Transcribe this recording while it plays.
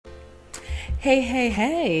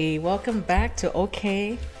Hey, welcome back to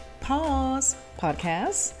OK Pause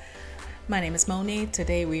Podcast. My name is Moni.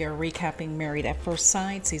 Today we are recapping Married at First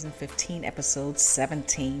Sight, Season 15, Episode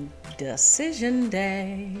 17, Decision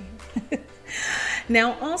Day.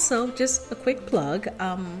 Now, also, just a quick plug.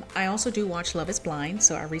 I also do watch Love is Blind,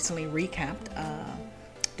 so I recently recapped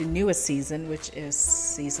the newest season, which is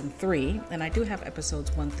Season 3, and I do have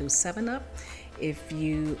Episodes 1 through 7 up. If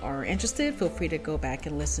you are interested, feel free to go back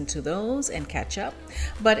and listen to those and catch up.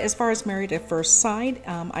 But as far as Married at First Sight,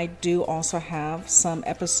 I do also have some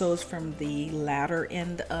episodes from the latter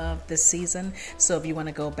end of the season. So if you want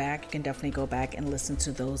to go back, you can definitely go back and listen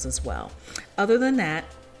to those as well. Other than that,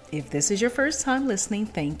 if this is your first time listening,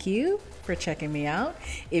 thank you for checking me out.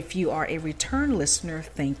 If you are a return listener,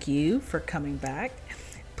 thank you for coming back.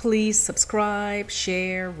 Please subscribe,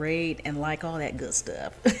 share, rate, and like all that good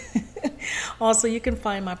stuff. Also, you can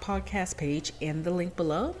find my podcast page in the link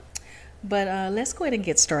below. But let's go ahead and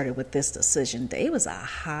get started with this decision day. It was a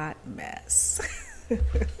hot mess.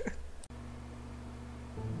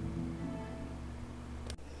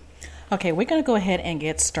 Okay, we're going to go ahead and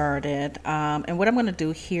get started. And what I'm going to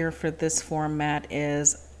do here for this format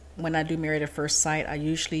is when I do Married at First Sight, I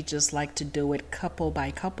usually just like to do it couple by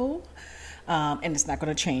couple. And it's not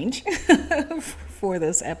going to change for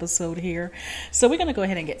this episode here. So we're going to go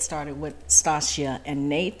ahead and get started with Stasia and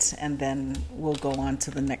Nate, and then we'll go on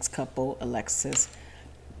to the next couple, Alexis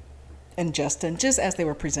and Justin, just as they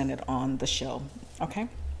were presented on the show. Okay?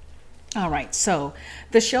 All right. So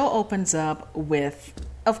the show opens up with,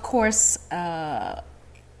 of course, a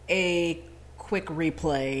quick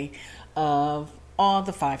replay of all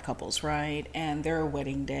the 5 couples, right? And their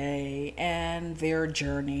wedding day and their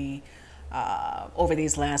journey over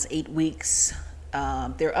these last 8 weeks,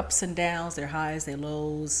 their ups and downs, their highs, their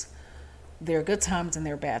lows, their good times and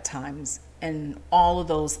their bad times, and all of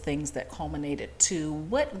those things that culminated to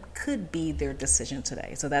what could be their decision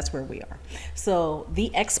today. So that's where we are. So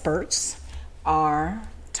the experts are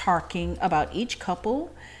talking about each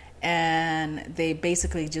couple, and they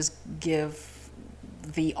basically just give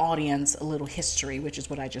the audience a little history, which is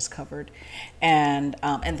what I just covered, and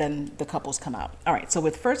then the couples come out. All right, so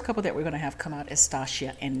with the first couple that we're going to have come out is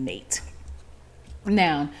Stasia and Nate.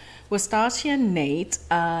 Now, with Stasia and Nate,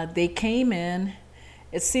 they came in.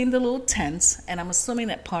 It seemed a little tense, and I'm assuming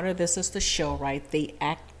that part of this is the show, right? They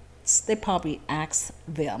probably asked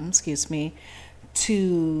them,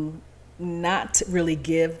 to not really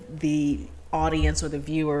give the audience or the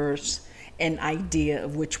viewers an idea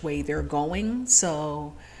of which way they're going.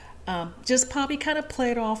 So just probably kind of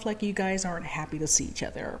play it off like you guys aren't happy to see each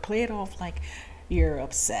other, or play it off like you're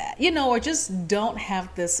upset, or just don't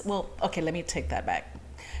have this. Well, okay, let me take that back.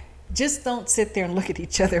 Just don't sit there and look at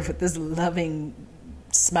each other with this loving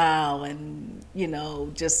smile and,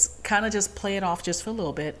 just kind of just play it off just for a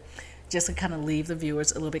little bit, just to kind of leave the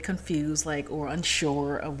viewers a little bit confused, or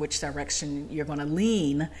unsure of which direction you're going to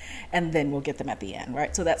lean, and then we'll get them at the end,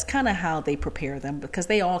 right? So that's kind of how they prepare them, because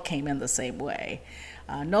they all came in the same way.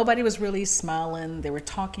 Nobody was really smiling. They were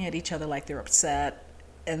talking at each other like they're upset,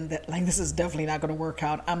 and that this is definitely not going to work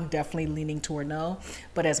out. I'm definitely leaning toward no,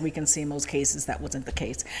 but as we can see in most cases, that wasn't the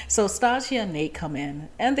case. So Stasia and Nate come in,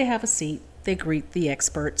 and they have a seat. They greet the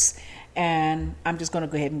experts, and I'm just going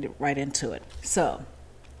to go ahead and get right into it. So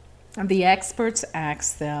the experts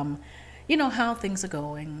ask them, how things are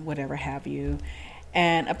going, whatever have you.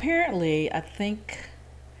 And apparently, I think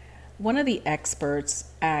one of the experts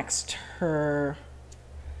asked her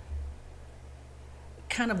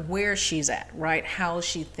kind of where she's at, right? How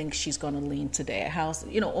she thinks she's going to lean today. How,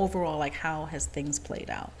 overall, how has things played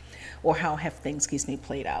out? Or how have things,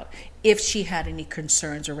 played out? If she had any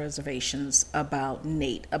concerns or reservations about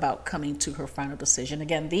Nate, about coming to her final decision.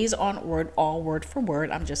 Again, these aren't all word for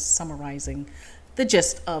word. I'm just summarizing the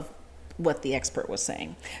gist of what the expert was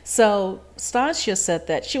saying. So Stasia said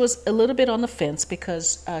that she was a little bit on the fence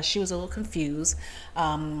because she was a little confused.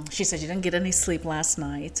 She said she didn't get any sleep last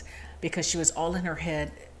night because she was all in her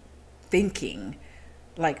head thinking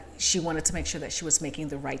like she wanted to make sure that she was making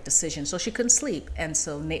the right decision, so she couldn't sleep. And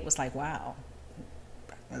so Nate was like, wow,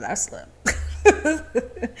 that slept.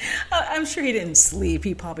 I'm sure he didn't sleep.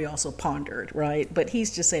 He probably also pondered, right? But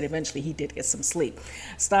he's just saying eventually he did get some sleep.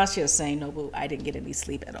 Stasia is saying, no, boo, I didn't get any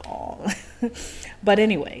sleep at all. But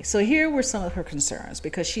anyway, so here were some of her concerns,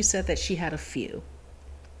 because she said that she had a few.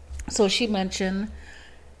 So she mentioned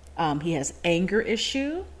he has anger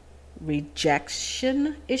issue,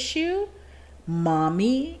 rejection issue,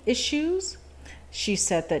 mommy issues. She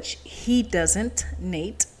said that he doesn't,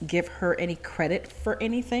 Nate, give her any credit for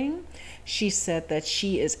anything. She said that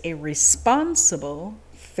she is a responsible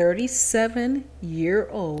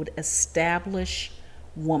 37-year-old established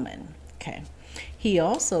woman. Okay. She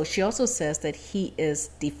also says that he is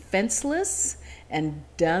defenseless and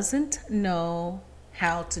doesn't know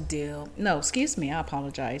how to deal. No, excuse me, I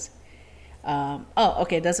apologize.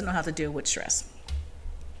 Doesn't know how to deal with stress.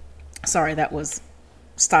 Sorry, that was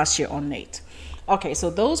Stasia on Nate. Okay, so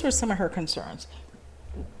those were some of her concerns.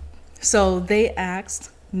 So they asked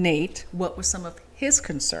Nate what were some of his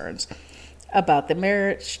concerns about the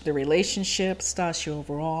marriage, the relationship, Stasia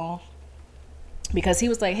overall. Because he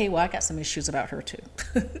was like, hey, well, I got some issues about her too.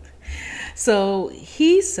 So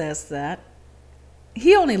he says that,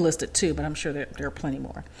 he only listed two, but I'm sure there are plenty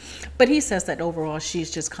more. But he says that overall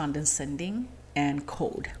she's just condescending and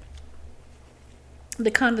cold.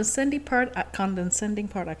 The condescending part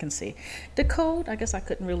I can see. The cold, I guess I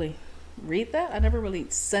couldn't really read that. I never really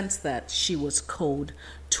sensed that she was cold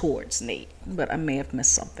towards Nate, but I may have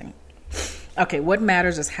missed something. Okay, what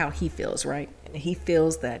matters is how he feels, right? He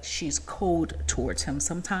feels that she's cold towards him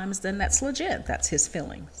sometimes, then that's legit. That's his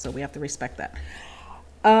feeling. So we have to respect that.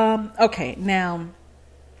 Okay, now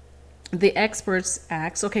the experts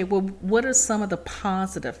ask, okay, well, what are some of the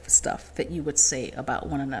positive stuff that you would say about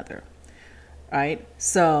one another? Right?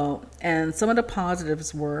 So, and some of the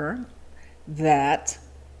positives were that,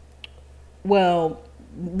 well,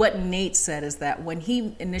 what Nate said is that when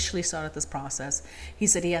he initially started this process, he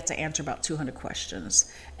said he had to answer about 200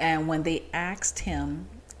 questions. And when they asked him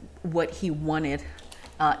what he wanted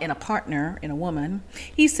in a partner, in a woman,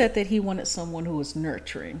 he said that he wanted someone who was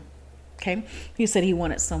nurturing. Okay? He said he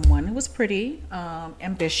wanted someone who was pretty,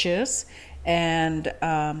 ambitious. And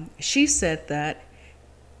she said that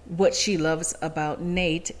what she loves about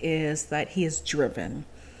Nate is that he is driven.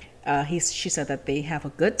 She said that they have a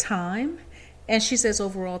good time. And she says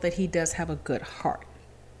overall that he does have a good heart.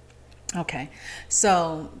 Okay,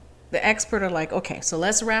 so the expert are like, okay, so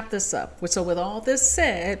let's wrap this up. So with all this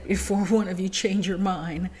said, before one of you change your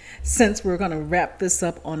mind, since we're going to wrap this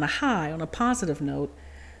up on a high, on a positive note,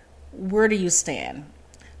 where do you stand?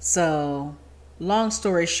 So long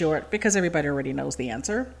story short, because everybody already knows the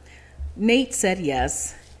answer, Nate said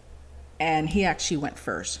yes, and he actually went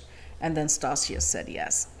first. And then Stasia said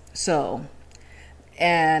yes. So...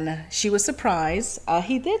 and she was surprised.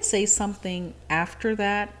 He did say something after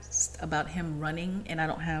that about him running, and I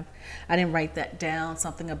didn't write that down.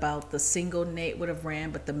 Something about the single Nate would have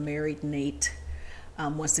ran, but the married Nate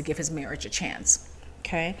wants to give his marriage a chance.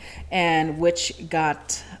 Okay, and which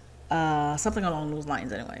got something along those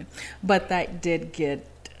lines anyway. But that did get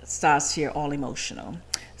Stasia all emotional.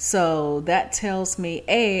 So that tells me,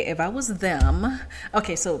 if I was them,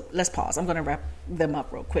 okay, so let's pause. I'm going to wrap them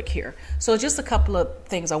up real quick here. So just a couple of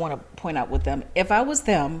things I want to point out with them. If I was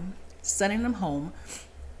them, sending them home,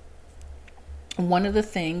 one of the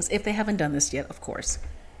things, if they haven't done this yet, of course,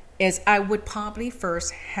 is I would probably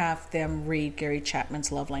first have them read Gary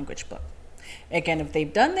Chapman's Love Language book. Again, if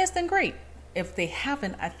they've done this, then great. If they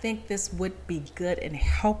haven't, I think this would be good in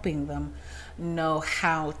helping them know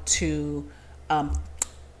how to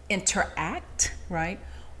interact, right?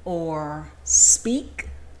 Or speak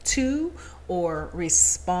to or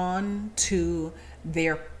respond to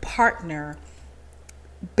their partner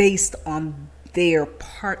based on their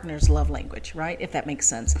partner's love language, right? If that makes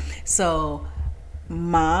sense. So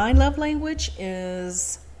my love language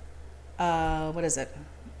is, what is it?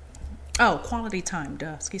 Oh, quality time,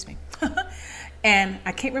 excuse me. And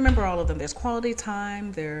I can't remember all of them. There's quality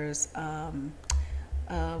time, there's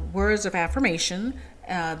words of affirmation,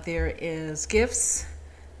 there is gifts,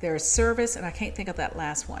 there's service, and I can't think of that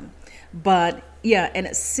last one. But yeah, and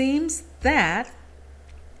it seems that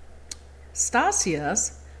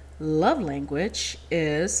Stasia's love language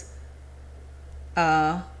is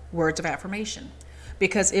words of affirmation.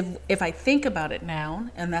 Because if I think about it now,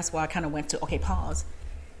 and that's why I kind of went to, okay, pause.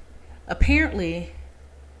 Apparently,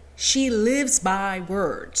 she lives by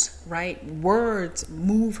words, right? Words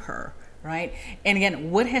move her, right? And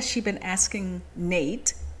again, what has she been asking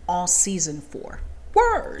Nate all season for?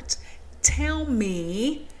 Words. Tell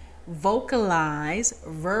me, vocalize,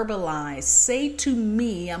 verbalize, say to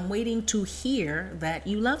me, I'm waiting to hear that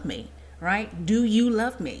you love me, right? Do you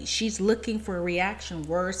love me? She's looking for a reaction,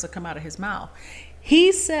 words to come out of his mouth.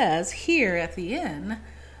 He says here at the end,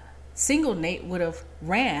 single Nate would have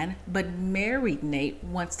ran, but married Nate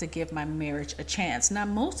wants to give my marriage a chance. Now,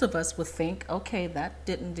 most of us would think, okay, that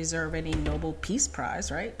didn't deserve any Nobel Peace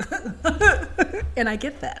Prize, right? And I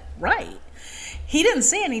get that, right? He didn't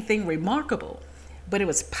say anything remarkable, but it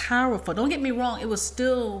was powerful. Don't get me wrong. It was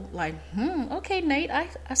still like, okay, Nate,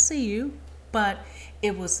 I see you. But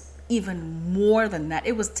it was even more than that.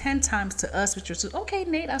 It was 10 times to us, which was, okay,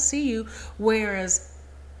 Nate, I see you. Whereas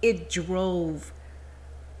it drove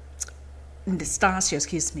Nastasia,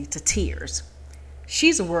 to tears.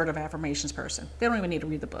 She's a word of affirmations person. They don't even need to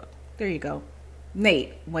read the book. There you go.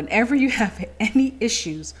 Nate, whenever you have any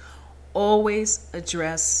issues, always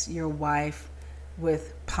address your wife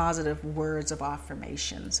with positive words of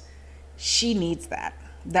affirmations. She needs that.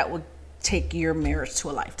 That will take your marriage to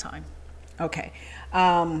a lifetime. Okay.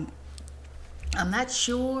 I'm not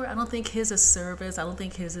sure. I don't think his is service. I don't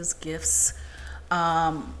think his is gifts.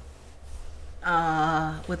 I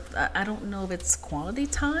don't know if it's quality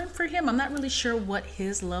time for him. I'm not really sure what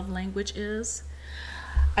his love language is.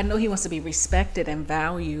 I know he wants to be respected and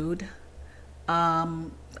valued.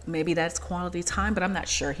 Maybe that's quality time, but I'm not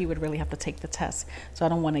sure. He would really have to take the test, so I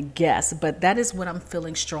don't want to guess. But that is what I'm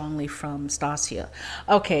feeling strongly from Stasia.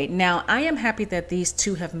 Okay, now I am happy that these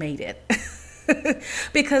two have made it.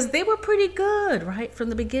 Because they were pretty good, right? From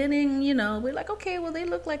the beginning, we're like, okay, well, they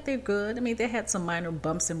look like they're good. I mean, they had some minor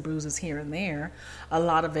bumps and bruises here and there. A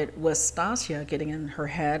lot of it was Stasia getting in her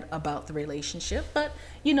head about the relationship. But,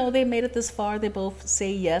 they made it this far. They both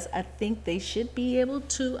say yes. I think they should be able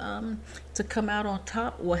to come out on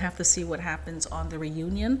top. We'll have to see what happens on the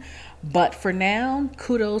reunion. But for now,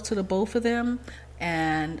 kudos to the both of them.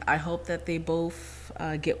 And I hope that they both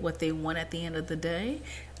get what they want at the end of the day.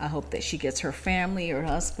 I hope that she gets her family, her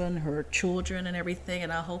husband, her children and everything.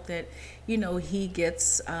 And I hope that, he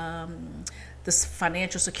gets this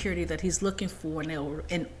financial security that he's looking for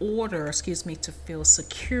in order, to feel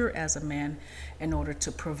secure as a man in order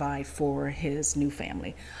to provide for his new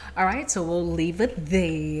family. All right, so we'll leave it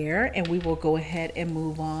there and we will go ahead and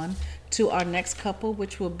move on to our next couple,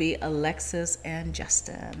 which will be Alexis and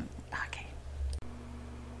Justin.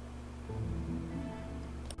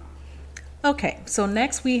 Okay, so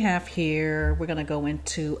next we have here, we're going to go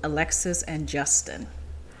into Alexis and Justin.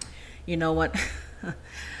 You know what?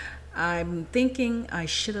 I'm thinking I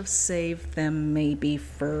should have saved them maybe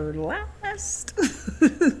for last.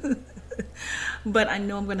 But I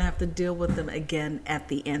know I'm going to have to deal with them again at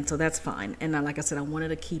the end, so that's fine. And like I said, I wanted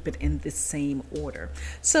to keep it in the same order.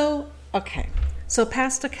 So, okay. So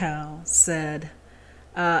Pastor Cal said...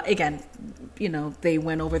 again, they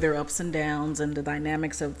went over their ups and downs and the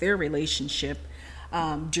dynamics of their relationship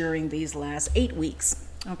during these last 8 weeks.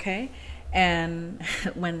 Okay. And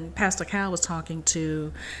when Pastor Cal was talking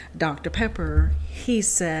to Dr. Pepper, he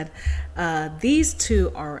said, these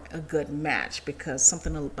two are a good match because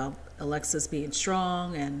something about Alexis being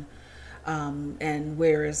strong and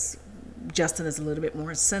whereas Justin is a little bit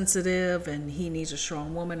more sensitive and he needs a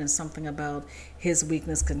strong woman, and something about his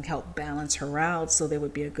weakness can help balance her out, so they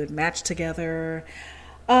would be a good match together.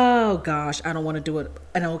 Oh gosh, I don't want to do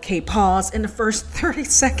an okay pause in the first 30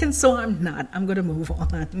 seconds, so I'm not. I'm going to move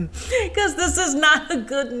on because this is not a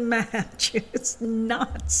good match. It's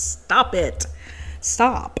not. Stop it.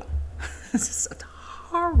 Stop. This is a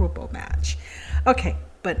horrible match. Okay,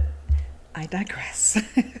 but I digress.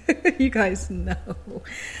 You guys know.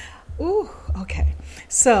 Ooh, okay.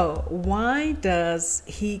 So why does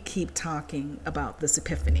he keep talking about this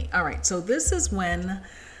epiphany? All right. So this is when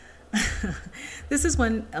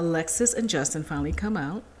Alexis and Justin finally come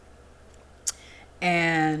out,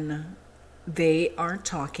 and they are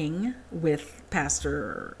talking with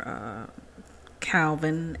Pastor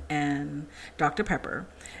Calvin and Dr. Pepper.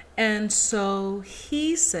 And so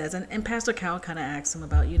he says, and Pastor Cal kind of asks him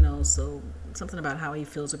about, so something about how he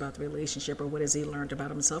feels about the relationship or what has he learned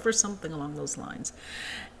about himself or something along those lines.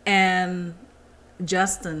 And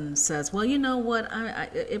Justin says, well, you know what?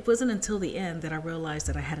 It wasn't until the end that I realized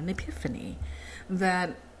that I had an epiphany,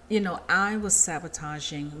 that, I was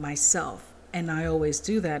sabotaging myself. And I always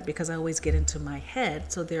do that because I always get into my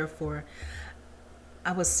head. So therefore,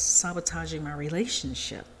 I was sabotaging my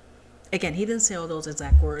relationship. Again, he didn't say all those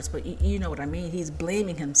exact words, but you know what I mean. He's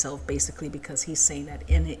blaming himself basically because he's saying that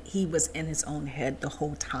he was in his own head the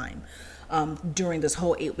whole time during this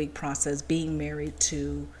whole 8-week process, being married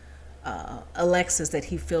to Alexis, that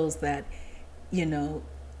he feels that,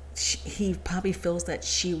 he probably feels that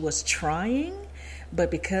she was trying, but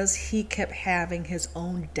because he kept having his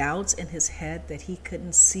own doubts in his head that he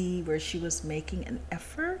couldn't see where she was making an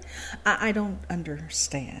effort. I don't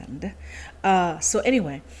understand. So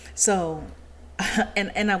anyway,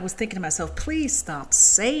 and I was thinking to myself, please stop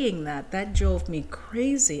saying that. That drove me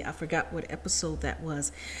crazy. I forgot what episode that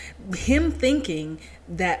was. Him thinking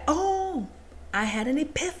that, oh, I had an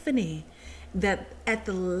epiphany, that at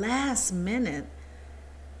the last minute,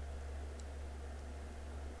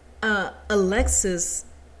 Alexis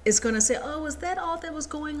is going to say, oh, is that all that was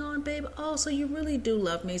going on, babe? Oh, so you really do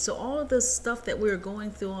love me. So all of this stuff that we were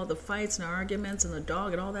going through, all the fights and arguments and the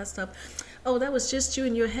dog and all that stuff, Oh, that was just you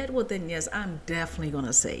in your head? Well, then, yes, I'm definitely going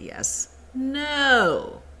to say yes.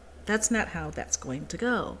 No, that's not how that's going to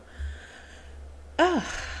go.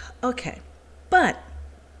 Okay. But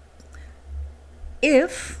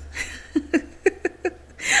if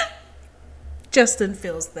Justin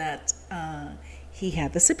feels that he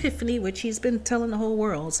had this epiphany, which he's been telling the whole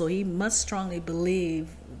world, so he must strongly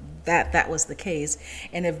believe that that was the case.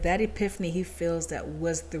 And if that epiphany he feels that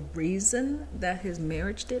was the reason that his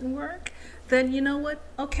marriage didn't work, then you know what?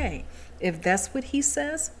 Okay. If that's what he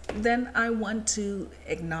says, then I want to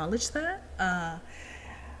acknowledge that.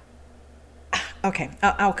 Okay,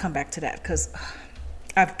 I'll come back to that because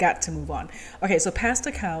I've got to move on. Okay, so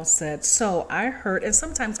Pastor Cal said, so I heard, and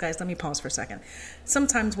sometimes, guys, let me pause for a second.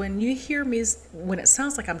 Sometimes when you hear me, when it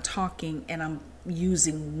sounds like I'm talking and I'm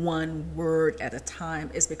using one word at a time,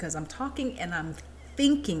 is because I'm talking and I'm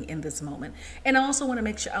thinking in this moment. And I also want to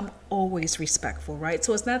make sure I'm always respectful, right?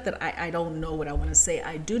 So it's not that I don't know what I want to say.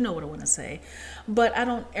 I do know what I want to say, but I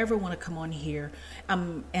don't ever want to come on here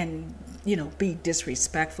and, be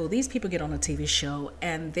disrespectful. These people get on a TV show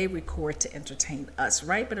and they record to entertain us,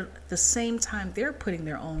 right? But at the same time, they're putting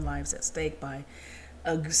their own lives at stake by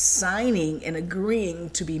signing and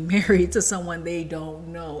agreeing to be married to someone they don't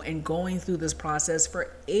know and going through this process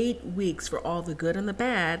for 8 weeks for all the good and the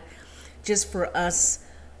bad, just for us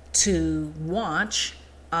to watch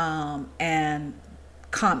and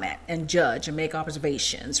comment and judge and make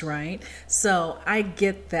observations, right? So I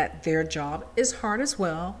get that their job is hard as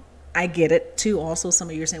well. I get it too. Also, some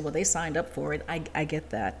of you are saying, well, they signed up for it. I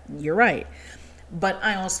get that. You're right. But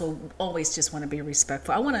I also always just want to be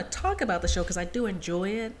respectful. I want to talk about the show because I do enjoy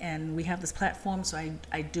it, and we have this platform, so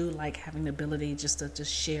I do like having the ability just to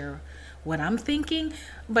just share what I'm thinking,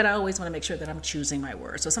 but I always want to make sure that I'm choosing my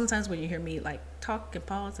words. So sometimes when you hear me like talk and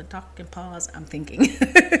pause, I'm thinking,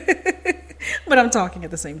 but I'm talking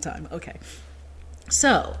at the same time. Okay.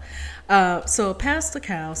 So Pastor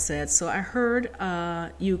Cal said, so I heard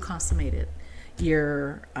you consummated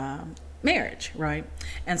your marriage, right?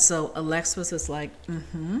 And so Alexis is like,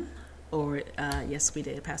 or yes, we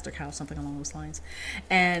did, Pastor Cal, something along those lines.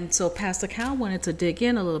 And so Pastor Cal wanted to dig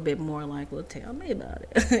in a little bit more, like, well, tell me about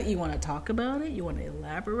it. You want to talk about it? You want to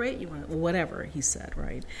elaborate? You want to, whatever he said,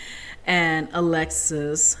 right? And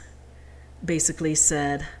Alexis basically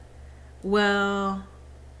said, well,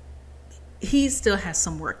 he still has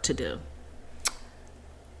some work to do.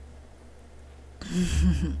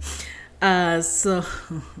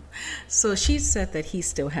 So she said that he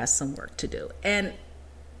still has some work to do. And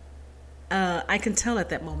I can tell at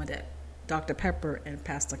that moment that Dr. Pepper and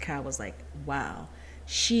Pastor Cal was like, wow,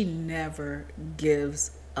 she never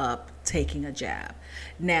gives up taking a jab.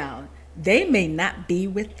 Now, they may not be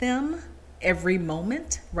with them every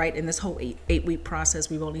moment, right? In this whole eight-week process,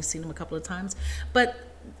 we've only seen them a couple of times, but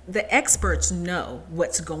the experts know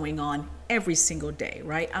what's going on every single day,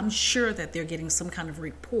 right? I'm sure that they're getting some kind of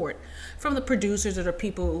report from the producers or the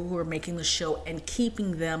people who are making the show and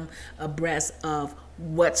keeping them abreast of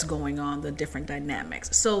what's going on, the different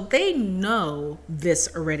dynamics. So they know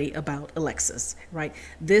this already about Alexis, right?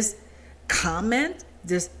 This comment,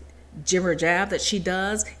 this jibber jab that she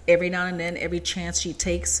does every now and then, every chance she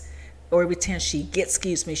takes, or every chance she gets,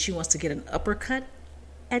 she wants to get an uppercut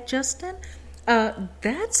at Justin.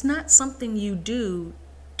 That's not something you do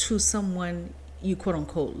to someone you quote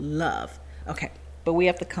unquote love. Okay, but we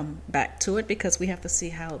have to come back to it because we have to see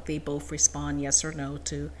how they both respond, yes or no,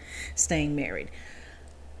 to staying married.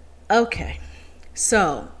 Okay,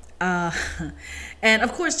 so, and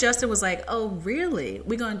of course Justin was like, oh really?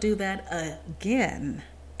 We're going to do that again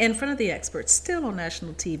in front of the experts, still on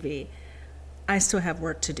national TV. I still have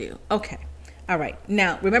work to do. Okay, all right.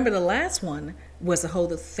 Now, remember the last one was the whole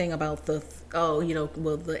thing about the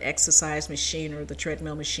exercise machine or the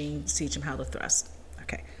treadmill machine to teach him how to thrust.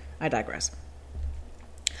 Okay, I digress.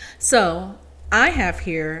 So I have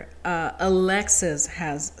here, Alexis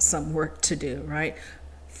has some work to do, right?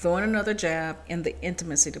 Throwing another jab in the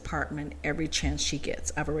intimacy department every chance she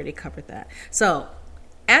gets. I've already covered that. So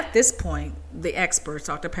at this point, the experts,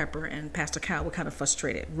 Dr. Pepper and Pastor Cal, were kind of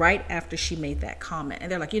frustrated right after she made that comment.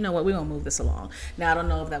 And they're like, you know what, we're going to move this along. Now, I don't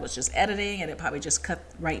know if that was just editing and it probably just cut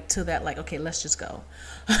right to that, like, okay, let's just go.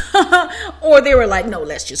 Or they were like, no,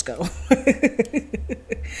 let's just go.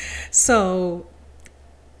 So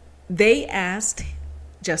they asked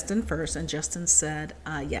Justin first, and Justin said,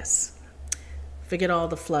 yes. Forget all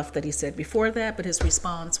the fluff that he said before that, but his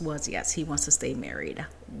response was, yes, he wants to stay married.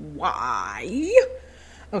 Why?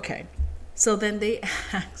 Okay, so then they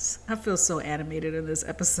asked, I feel so animated in this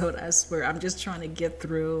episode, I swear. I'm just trying to get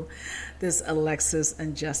through this Alexis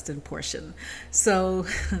and Justin portion. So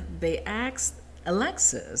they asked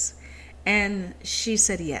Alexis And she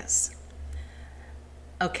said yes.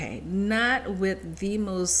 Okay, not with the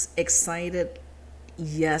most excited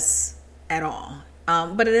yes at all.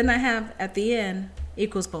 But then I have at the end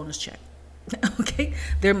equals bonus check. Okay,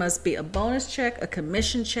 there must be a bonus check, a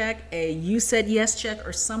commission check, a you said yes check,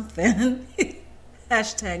 or something.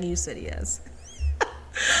 Hashtag you said yes.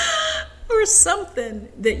 Or something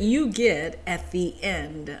that you get at the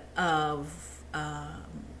end of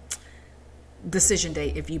decision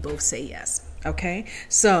day if you both say yes. Okay,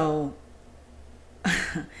 so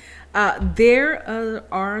there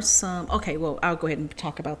are some. Okay, well, I'll go ahead and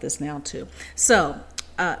talk about this now too. So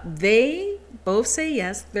they both say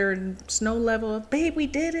yes. There's no level of, babe, we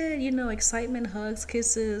did it, excitement, hugs,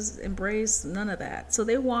 kisses, embrace, none of that. So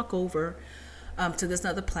they walk over to this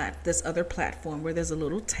other platform where there's a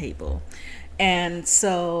little table. And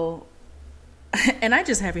so, and I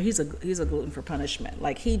just have he's a glutton for punishment.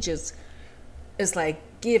 Like, he just is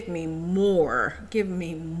like, give me more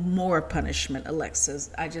punishment,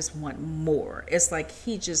 Alexis. I just want more. It's like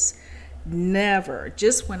he just never,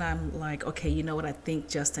 just when I'm like, okay, you know what, I think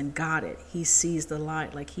Justin got it. He sees the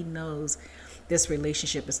light. Like, he knows this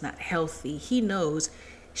relationship is not healthy. He knows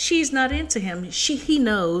she's not into him. He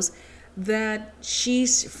knows that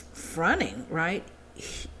she's fronting, right?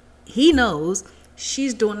 He knows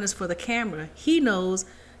she's doing this for the camera. He knows,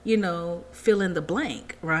 fill in the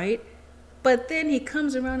blank, right? But then he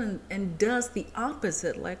comes around and does the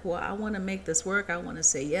opposite. Like, well, I want to make this work. I want to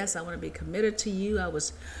say yes. I want to be committed to you. I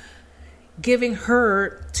was giving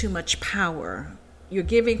her too much power. You're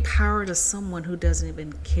giving power to someone who doesn't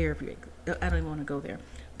even care if you. I don't even want to go there.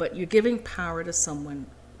 But you're giving power to someone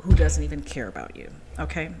who doesn't even care about you.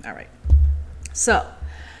 Okay? All right. So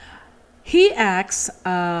he asks,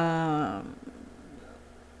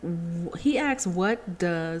 what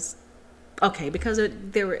does, okay, because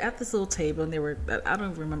they were at this little table and I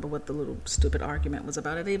don't remember what the little stupid argument was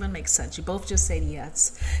about. It didn't even make sense. You both just said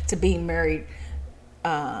yes to being married,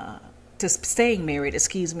 to staying married,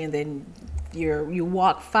 and then you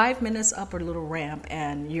walk 5 minutes up a little ramp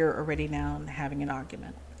and you're already now having an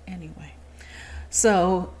argument. Anyway,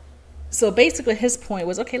 so basically his point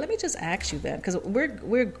was, okay, let me just ask you then, because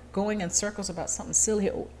we're going in circles about something silly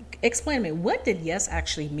here. Explain to me, what did yes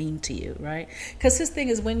actually mean to you, right? Because his thing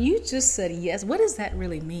is, when you just said yes, what does that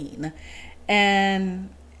really mean? And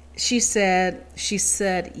she said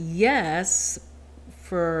yes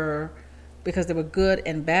because there were good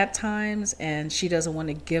and bad times, and she doesn't want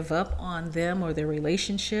to give up on them or their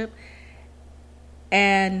relationship.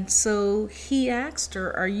 And so he asked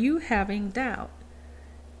her, are you having doubt?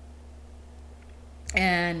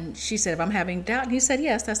 And she said, if I'm having doubt, and he said,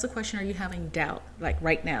 yes, that's the question. Are you having doubt? Like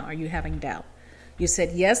right now, are you having doubt? You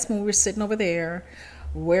said yes when we were sitting over there.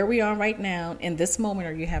 Where we are right now, in this moment,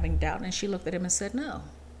 are you having doubt? And she looked at him and said, no.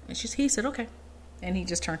 And he said, okay. And he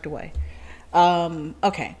just turned away.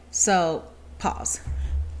 Okay, so pause.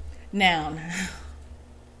 Now,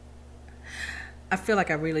 I feel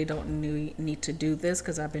like I really don't need to do this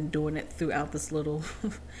because I've been doing it throughout this little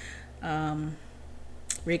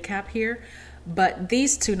recap here. But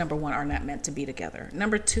these two, number one, are not meant to be together.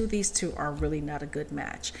 Number two, these two are really not a good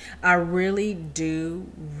match. I really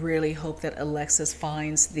do hope that Alexis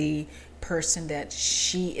finds the person that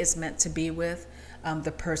she is meant to be with,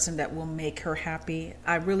 the person that will make her happy.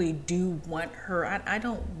 I really do want her. I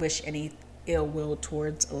don't wish any ill will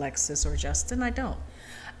towards Alexis or Justin. I don't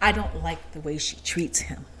like the way she treats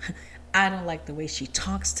him. I don't like the way she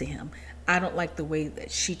talks to him. I don't like the way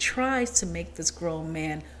that she tries to make this grown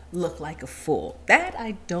man look like a fool. That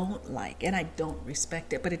I don't like, and I don't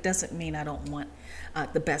respect it, but it doesn't mean I don't want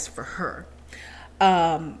the best for her.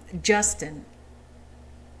 Justin,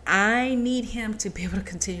 I need him to be able to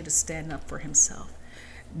continue to stand up for himself.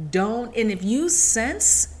 And if you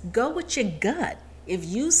sense, go with your gut. If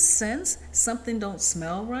you sense something don't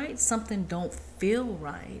smell right, something don't feel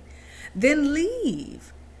right, then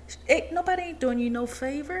leave. Nobody ain't doing you no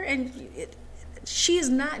favor, and she is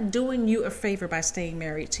not doing you a favor by staying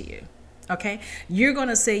married to you. Okay? You're going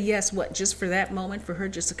to say yes, just for that moment, for her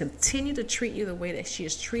just to continue to treat you the way that she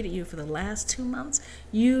has treated you for the last 2 months.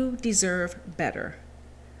 You deserve better.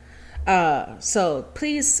 So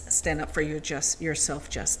please stand up for yourself,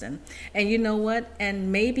 Justin. And you know what?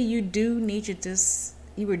 And maybe you do need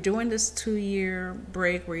you were doing this 2-year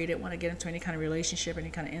break where you didn't want to get into any kind of relationship, any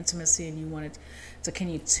kind of intimacy, and you wanted to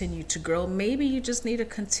continue to grow. Maybe you just need to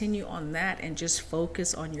continue on that and just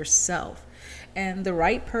focus on yourself. And the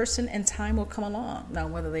right person and time will come along. Now,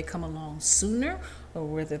 whether they come along sooner or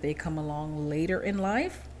whether they come along later in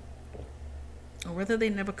life, or whether they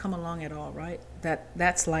never come along at all, right?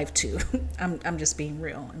 That's life too. I'm just being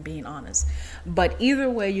real and being honest. But either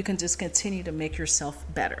way, you can just continue to make yourself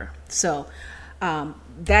better. So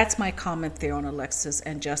that's my comment there on Alexis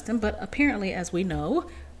and Justin. But apparently, as we know,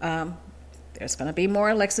 there's going to be more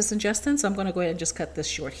Alexis and Justin. So I'm going to go ahead and just cut this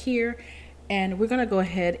short here. And we're going to go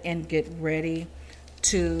ahead and get ready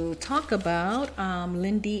to talk about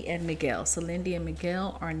Lindy and Miguel. So Lindy and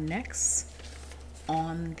Miguel are next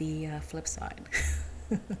on the flip side.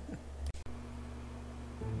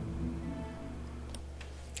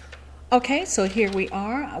 Okay, so here we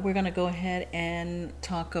are. We're going to go ahead and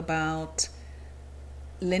talk about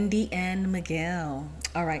Lindy and Miguel.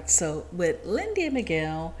 All right, so with Lindy and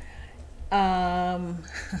Miguel, I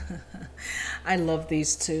love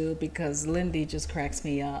these two because Lindy just cracks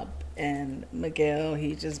me up, and Miguel,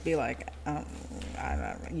 he just be like,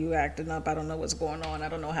 you acting up, I don't know what's going on, I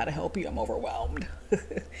don't know how to help you, I'm overwhelmed.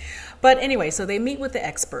 But anyway, so they meet with the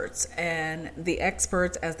experts, and the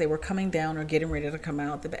experts, as they were coming down or getting ready to come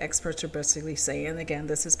out, the experts are basically saying, again,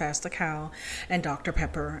 this is Pastor Cal and Dr.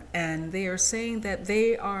 Pepper, and they are saying that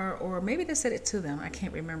they are, or maybe they said it to them, I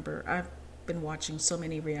can't remember, I've been watching so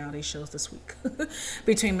many reality shows this week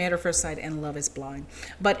between Married at First Sight and Love is Blind.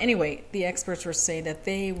 But anyway, the experts were saying that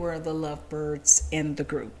they were the lovebirds in the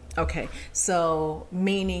group. Okay, so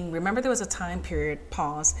meaning, remember there was a time period,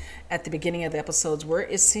 pause, at the beginning of the episodes where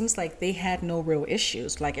it seems like they had no real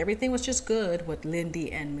issues. Like everything was just good with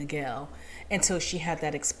Lindy and Miguel until she had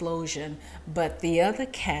that explosion. But the other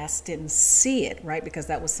cast didn't see it, right? Because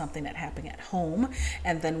that was something that happened at home.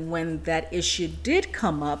 And then when that issue did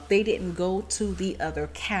come up, they didn't go to the other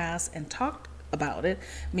cast and talk about it.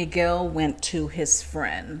 Miguel went to his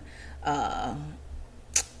friend,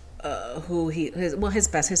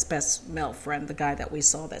 his best male friend, the guy that we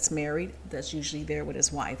saw that's married, that's usually there with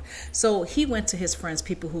his wife. So he went to his friends,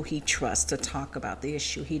 people who he trusts, to talk about the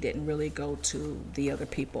issue. He didn't really go to the other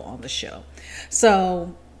people on the show.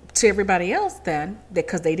 So to everybody else then,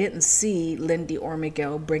 because they didn't see Lindy or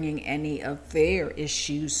Miguel bringing any of their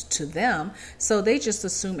issues to them, so they just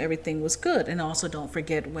assumed everything was good. And also don't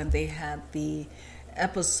forget when they had the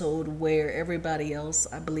episode where everybody else,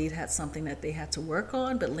 I believe, had something that they had to work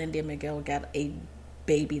on, but Lindy and Miguel got a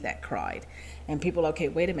baby that cried. And people are, okay,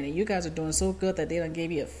 wait a minute, you guys are doing so good that they done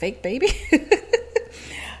gave you a fake baby?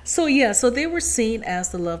 So yeah, so they were seen as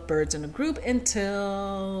the lovebirds in the group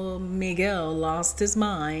until Miguel lost his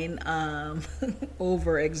mind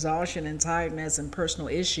over exhaustion and tiredness and personal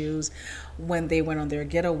issues when they went on their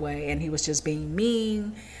getaway, and he was just being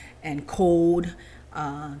mean and cold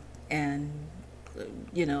and I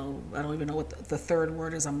don't even know what the third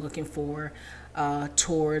word is I'm looking for,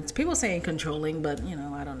 towards people saying controlling, but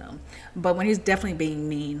I don't know. But when he's definitely being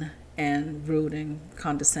mean and rude and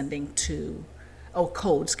condescending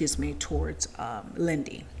towards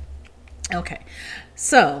Lindy. Okay,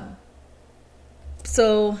 so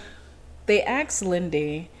they asked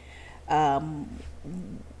Lindy how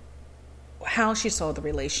she saw the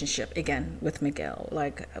relationship again with Miguel,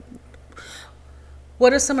 like.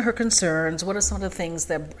 What are some of her concerns? What are some of the things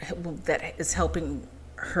that is helping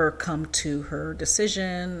her come to her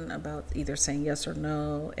decision about either saying yes or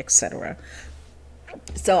no, etc.?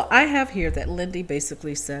 So I have here that Lindy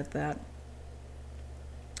basically said that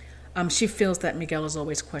she feels that Miguel is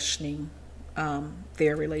always questioning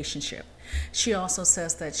their relationship. She also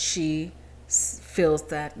says that she feels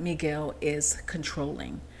that Miguel is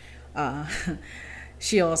controlling.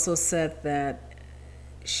 She also said that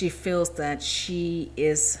she feels that she's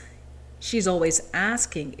always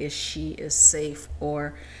asking if she is safe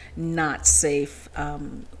or not safe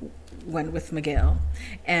when with Miguel.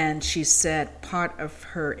 And she said part of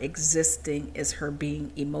her existing is her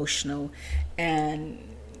being emotional. And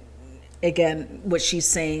again, what she's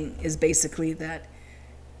saying is basically that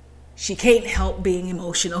she can't help being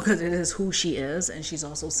emotional because it is who she is. And she's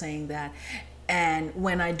also saying that, and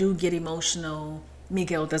when I do get emotional,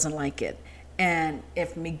 Miguel doesn't like it. And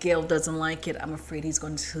if Miguel doesn't like it, I'm afraid he's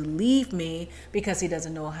going to leave me because he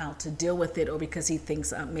doesn't know how to deal with it, or because he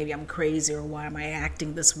thinks maybe I'm crazy, or why am I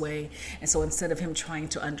acting this way? And so instead of him trying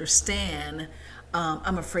to understand,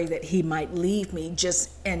 I'm afraid that he might leave me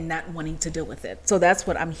and not wanting to deal with it. So that's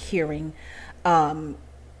what I'm hearing from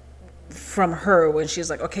her when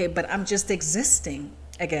she's like, okay, but I'm just existing.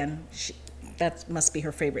 Again, that must be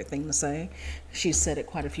her favorite thing to say. She said it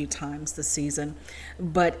quite a few times this season.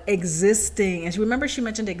 But existing, and remember she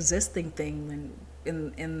mentioned existing thing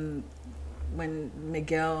when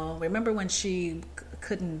Miguel, remember when she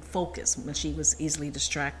couldn't focus, when she was easily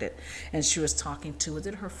distracted, and she was talking to, was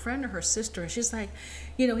it her friend or her sister? And she's like,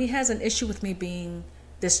 he has an issue with me being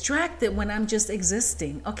distracted when I'm just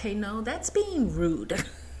existing. Okay, no, that's being rude.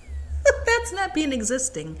 That's not being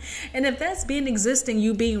existing. And if that's being existing,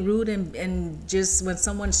 you being rude and just when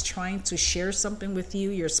someone's trying to share something with you,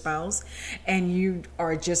 your spouse, and you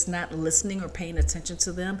are just not listening or paying attention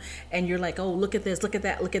to them, and you're like, oh, look at this, look at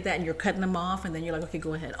that, and you're cutting them off, and then you're like, okay,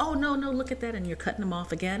 go ahead. Oh, no, look at that, and you're cutting them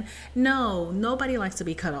off again. No, nobody likes to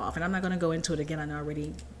be cut off. And I'm not going to go into it again. I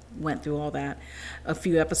already went through all that a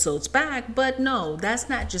few episodes back, but no, that's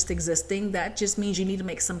not just existing. That just means you need to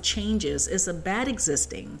make some changes. It's a bad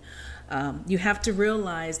existing. You have to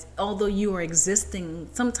realize, although you are existing,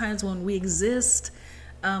 sometimes when we exist,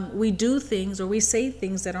 we do things or we say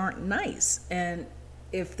things that aren't nice. And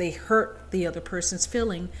if they hurt the other person's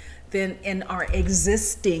feeling, then in our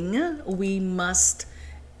existing, we must,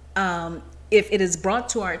 if it is brought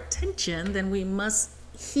to our attention, then we must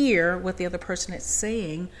hear what the other person is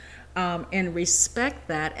saying and respect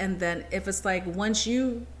that. And then if it's like once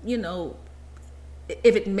you know,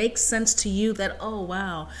 if it makes sense to you that, oh,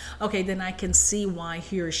 wow, okay, then I can see why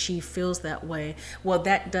he or she feels that way. Well,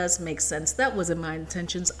 that does make sense. That wasn't my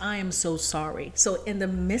intentions. I am so sorry. So in the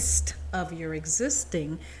midst of your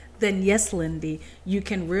existing, then yes, Lindy, you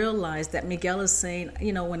can realize that Miguel is saying,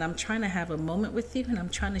 you know, when I'm trying to have a moment with you and I'm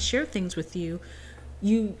trying to share things with you,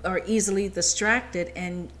 you are easily distracted,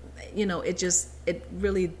 and you know, it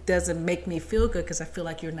really doesn't make me feel good because I feel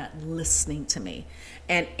like you're not listening to me.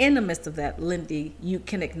 And in the midst of that, Lindy, you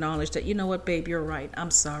can acknowledge that, you know what, babe, you're right.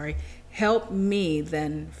 I'm sorry. Help me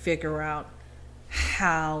then figure out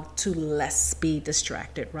how to less be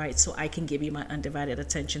distracted, right? So I can give you my undivided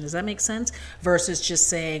attention. Does that make sense? Versus just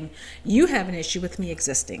saying, you have an issue with me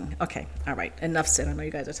existing. Okay, all right, enough said. I know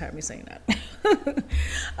you guys are tired of me saying that.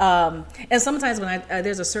 And sometimes when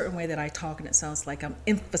there's a certain way that I talk and it sounds like I'm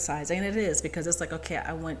emphasizing, and it is, because it's like, okay,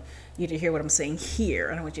 I want you to hear what I'm saying here.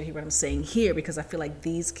 I don't want you to hear what I'm saying here, because I feel like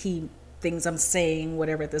these key things I'm saying,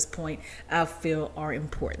 whatever at this point, I feel are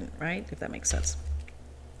important, right? If that makes sense.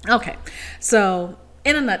 Okay, so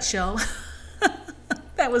in a nutshell,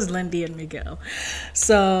 that was Lindy and Miguel.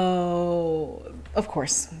 So, of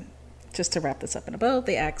course, just to wrap this up in a bow,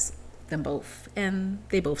 they asked them both, and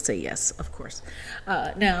they both say yes, of course.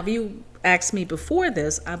 Now, if you asked me before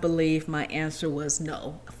this, I believe my answer was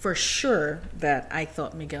no. For sure that I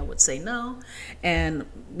thought Miguel would say no, and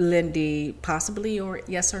Lindy possibly or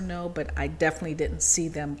yes or no, but I definitely didn't see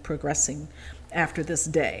them progressing after this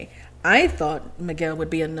day. I thought Miguel would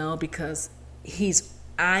be a no because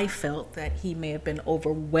I felt that he may have been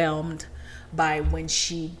overwhelmed by when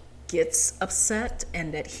she gets upset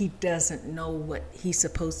and that he doesn't know what he's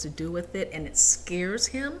supposed to do with it, and it scares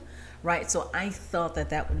him, right? So I thought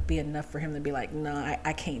that would be enough for him to be like, no,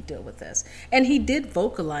 I can't deal with this. And he did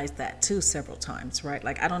vocalize that too several times, right?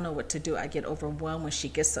 Like, I don't know what to do. I get overwhelmed when she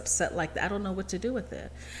gets upset like that. I don't know what to do with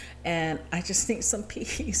it. And I just need some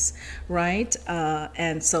peace, right?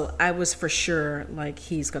 And so I was for sure like,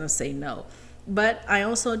 he's going to say no. But I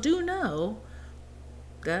also do know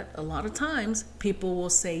that a lot of times people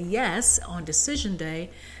will say yes on decision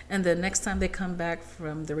day, and the next time they come back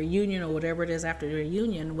from the reunion or whatever it is after the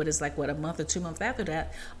reunion, what is like, a month or 2 months after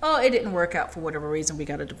that, oh, it didn't work out for whatever reason, we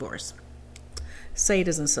got a divorce. Say it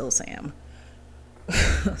isn't so, Sam.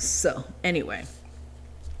 So anyway,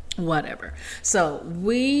 whatever. So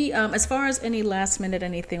we, as far as any last minute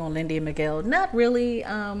anything on Lindy and Miguel, not really.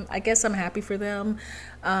 I guess I'm happy for them.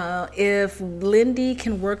 If Lindy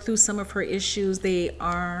can work through some of her issues, they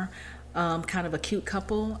are kind of a cute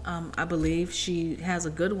couple. I believe she has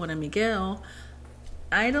a good one in Miguel.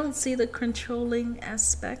 I don't see the controlling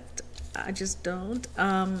aspect. I just don't.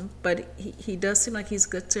 But he does seem like he's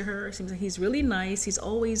good to her. It seems like he's really nice. He's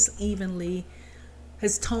always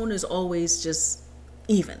his tone is always just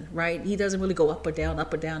even, right? He doesn't really go up or down,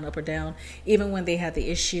 up or down, up or down. Even when they had the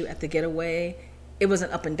issue at the getaway, it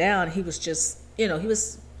wasn't up and down. He was just, he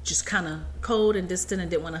was just kind of cold and distant and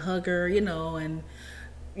didn't want to hug her, and,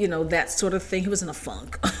 that sort of thing. He was in a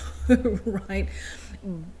funk, right?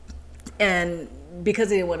 And because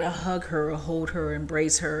he didn't want to hug her or hold her,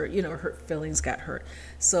 embrace her, her feelings got hurt.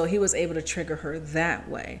 So he was able to trigger her that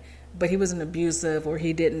way. But he wasn't abusive, or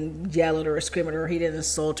he didn't yell at her or scream at her, or he didn't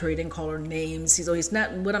insult her, he didn't call her names. He's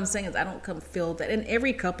not, what I'm saying is I don't feel that. And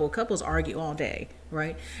every couples argue all day,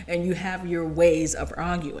 right? And you have your ways of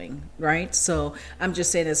arguing, right? So I'm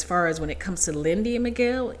just saying, as far as when it comes to Lindy and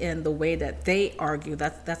Miguel and the way that they argue,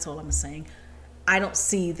 that's all I'm saying. I don't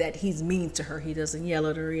see that he's mean to her. He doesn't yell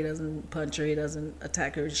at her, he doesn't punch her, he doesn't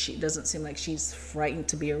attack her. She doesn't seem like she's frightened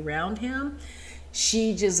to be around him.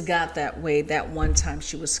 She just got that way that one time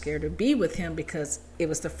she was scared to be with him because it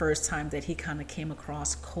was the first time that he kind of came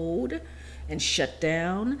across cold and shut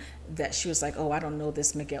down, that she was like, oh, I don't know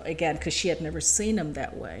this Miguel again, because she had never seen him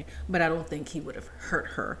that way. But I don't think he would have hurt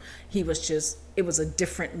her. He was just, it was a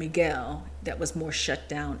different Miguel that was more shut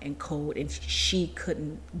down and cold, and she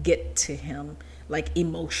couldn't get to him like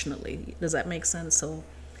emotionally. Does that make sense? So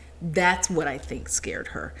that's what I think scared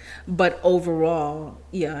her. But overall,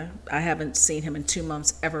 yeah, I haven't seen him in 2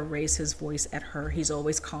 months ever raise his voice at her. He's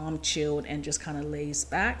always calm, chilled, and just kind of lays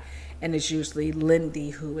back. And it's usually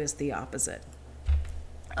Lindy who is the opposite.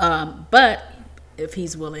 But if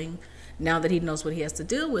he's willing, now that he knows what he has to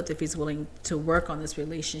deal with, if he's willing to work on this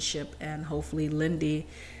relationship, and hopefully Lindy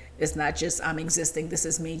is not just, I'm existing, this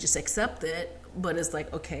is me, just accept it, but it's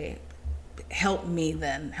like, okay, help me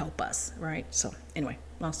then help us, right? So anyway,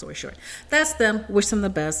 long story short, that's them. Wish them the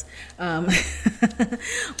best.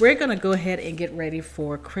 We're going to go ahead and get ready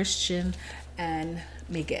for Christian and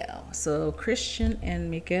Miguel. So Christian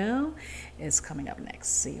and Miguel is coming up next.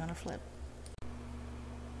 See you on a flip.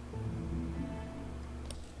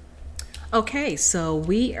 Okay, so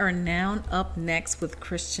we are now up next with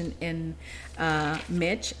Christian and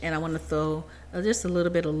Mitch, and I want to throw just a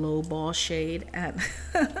little bit of low ball shade at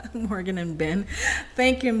Morgan and Ben.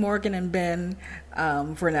 Thank you, Morgan and Ben,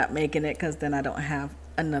 for not making it, because then I don't have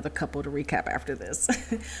another couple to recap after this.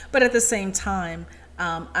 But at the same time,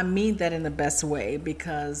 I mean that in the best way,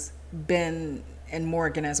 because Ben and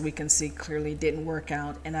Morgan, as we can see clearly, didn't work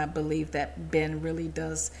out, and I believe that Ben really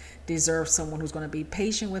does deserve someone who's going to be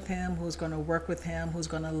patient with him, who's going to work with him, who's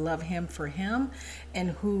going to love him for him,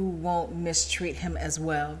 and who won't mistreat him as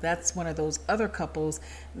well. That's one of those other couples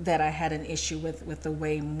that I had an issue with the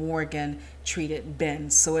way Morgan treated Ben.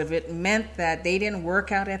 So if it meant that they didn't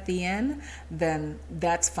work out at the end, then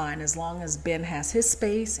that's fine, as long as Ben has his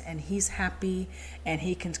space and he's happy and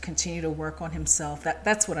he can continue to work on himself.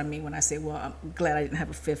 That's what I mean when I say, well, I'm glad I didn't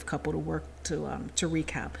have a fifth couple to work to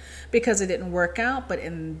recap, because it didn't work out. But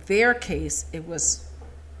in their case, it was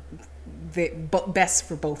the best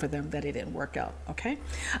for both of them that it didn't work out. Okay.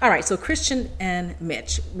 All right. So Christian and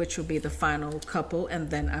Mitch, which will be the final couple. And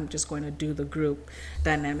then I'm just going to do the group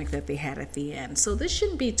dynamic that they had at the end. So this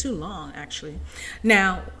shouldn't be too long, actually.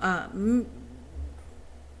 Now,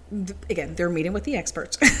 again, they're meeting with the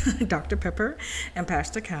experts, Dr. Pepper and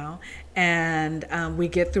Pastor Cal, and we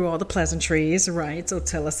get through all the pleasantries, right? So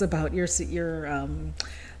tell us about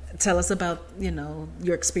tell us about,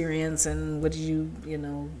 your experience, and what did you,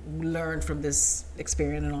 learn from this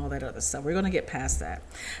experience and all that other stuff. We're going to get past that.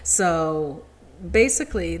 So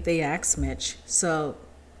basically they asked Mitch, so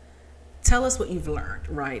tell us what you've learned,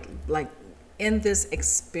 right? Like in this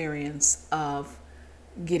experience of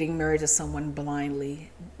getting married to someone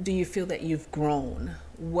blindly, do you feel that you've grown?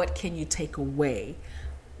 What can you take away?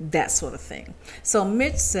 That sort of thing. So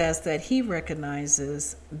Mitch says that he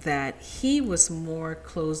recognizes that he was more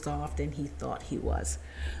closed off than he thought he was.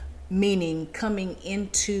 Meaning, coming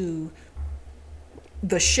into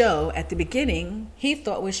the show at the beginning, he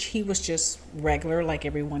thought he was just regular like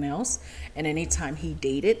everyone else. And anytime he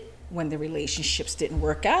dated, when the relationships didn't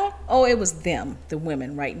work out, it was them, the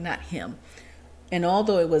women, right? Not him. And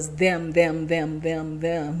although it was them,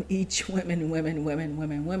 each women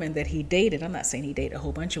that he dated, I'm not saying he dated a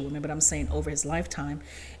whole bunch of women, but I'm saying over his lifetime,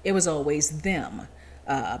 it was always them.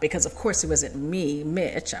 Because of course it wasn't me,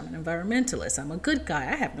 Mitch. I'm an environmentalist. I'm a good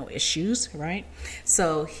guy. I have no issues, right?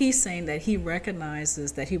 So he's saying that he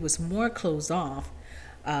recognizes that he was more closed off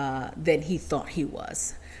than he thought he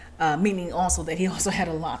was. Meaning also that he also had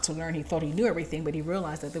a lot to learn. He thought he knew everything, but he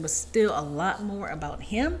realized that there was still a lot more about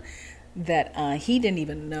him that he didn't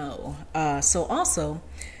even know. So also,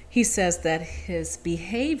 he says that his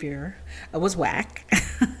behavior was whack.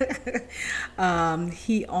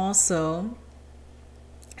 He also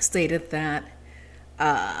stated that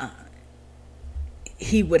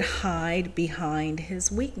he would hide behind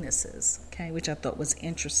his weaknesses, okay, which I thought was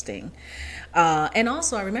interesting. And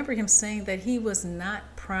also, I remember him saying that he was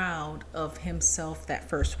not proud of himself that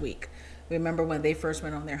first week. Remember when they first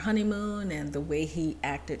went on their honeymoon and the way he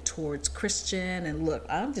acted towards Christian, and look,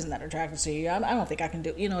 I'm just not attracted to you. I don't think I can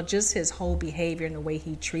do, just his whole behavior and the way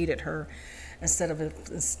he treated her instead of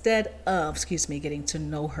getting to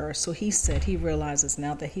know her. So he said he realizes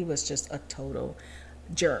now that he was just a total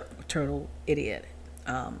jerk, total idiot.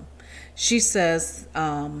 She says,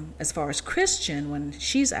 as far as Christian, when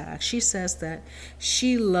she's asked, she says that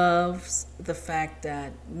she loves the fact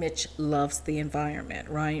that Mitch loves the environment,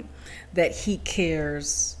 right? That he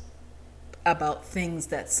cares about things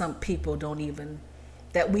that some people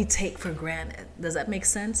that we take for granted. Does that make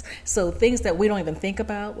sense? So things that we don't even think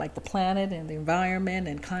about, like the planet and the environment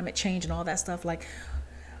and climate change and all that stuff, like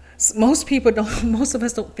most of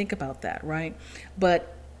us don't think about that, right?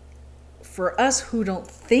 But for us who don't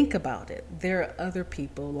think about it, there are other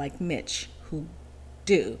people like Mitch who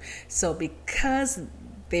do. So because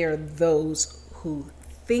there are those who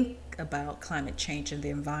think about climate change and the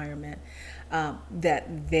environment, that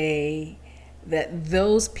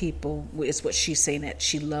those people, is what she's saying that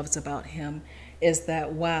she loves about him, is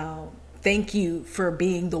that, wow, thank you for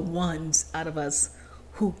being the ones out of us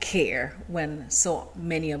who care when so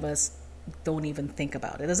many of us don't even think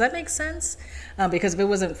about it. Does that make sense? Because if it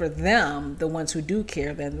wasn't for them, the ones who do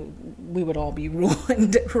care, then we would all be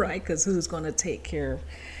ruined, right? Because who's going to take care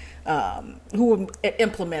who will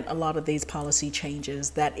implement a lot of these policy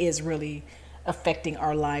changes that is really affecting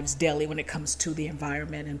our lives daily when it comes to the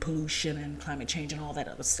environment and pollution and climate change and all that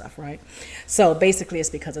other stuff, right? So basically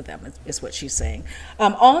it's because of them, is what she's saying.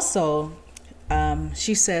 Also,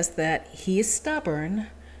 she says that he is stubborn,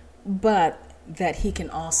 but that he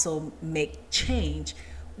can also make change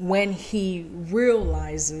when he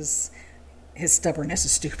realizes his stubbornness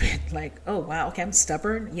is stupid. Like, oh, wow, okay, I'm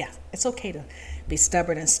stubborn. Yeah, it's okay to be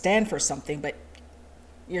stubborn and stand for something, but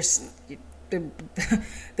the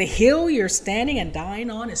hill you're standing and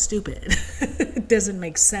dying on is stupid. It doesn't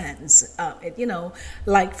make sense.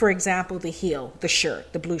 Like, for example, the heel, the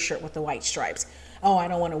shirt, the blue shirt with the white stripes. Oh, I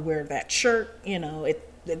don't want to wear that shirt. It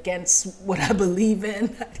against what I believe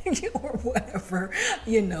in or whatever.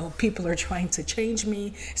 People are trying to change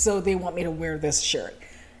me, so they want me to wear this shirt.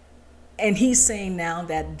 And he's saying now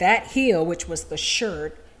that heel, which was the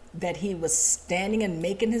shirt that he was standing and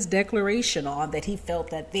making his declaration on, that he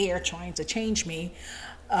felt that they are trying to change me,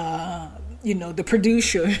 the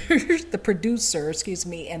producer, and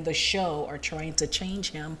the show are trying to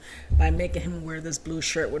change him by making him wear this blue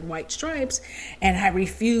shirt with white stripes, and I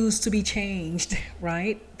refuse to be changed,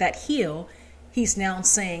 right? That heel, he's now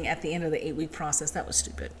saying at the end of the 8-week process, that was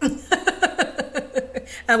stupid.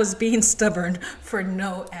 I was being stubborn for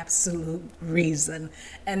no absolute reason,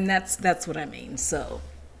 and that's what I mean. So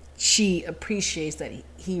she appreciates that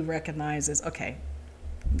he recognizes, okay,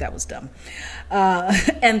 that was dumb.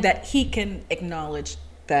 And that he can acknowledge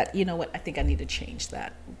that, you know what, I think I need to change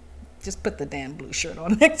that. Just put the damn blue shirt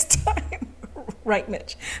on next time. Right,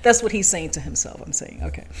 Mitch? That's what he's saying to himself, I'm saying.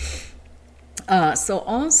 Okay. So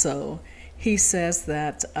also, he says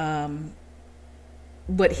that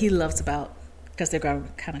what he loves about, because they're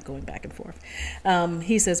kind of going back and forth.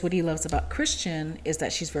 He says what he loves about Christian is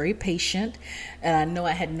that she's very patient, and I know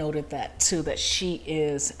I had noted that too, that she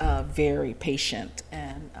is very patient,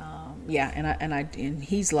 and and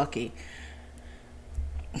he's lucky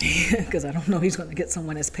because I don't know he's going to get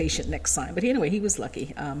someone as patient next time. But anyway, he was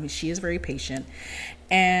lucky. She is very patient,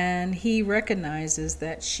 and he recognizes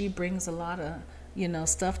that she brings a lot of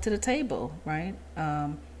stuff to the table, right?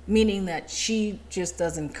 Meaning that she just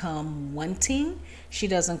doesn't come wanting. She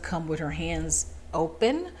doesn't come with her hands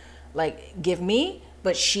open, like, give me,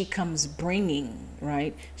 but she comes bringing,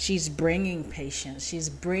 right? She's bringing patience. She's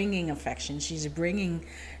bringing affection. She's bringing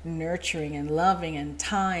nurturing and loving and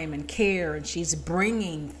time and care. And she's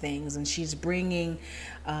bringing things, and she's bringing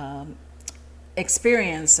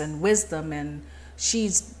experience and wisdom. And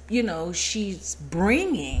she's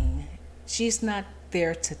bringing. She's not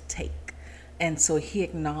there to take. And so he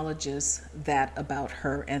acknowledges that about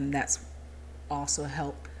her, and that's also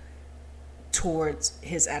help towards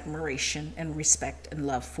his admiration and respect and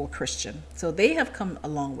love for Christian. So they have come a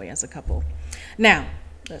long way as a couple. Now,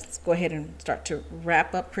 let's go ahead and start to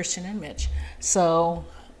wrap up Christian and Mitch. So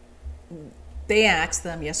they asked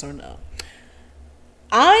them yes or no.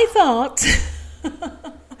 I thought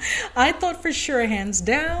for sure, hands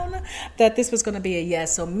down, that this was going to be a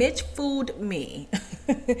yes. So Mitch fooled me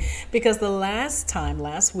because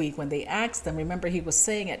last week when they asked them, remember he was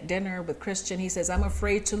saying at dinner with Christian, he says, I'm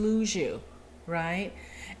afraid to lose you, right?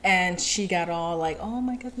 And she got all like, oh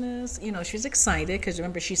my goodness. She was excited because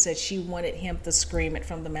remember she said she wanted him to scream it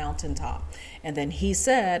from the mountaintop. And then he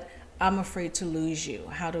said, I'm afraid to lose you.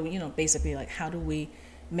 How do, basically like, how do we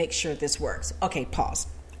make sure this works? Okay, pause.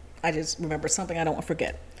 I just remember something I don't want to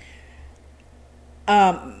forget.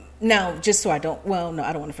 Now, just so I don't want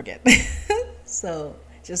to forget. So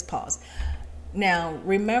just pause. Now,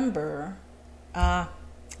 remember,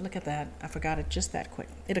 look at that. I forgot it just that quick.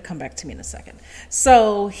 It'll come back to me in a second.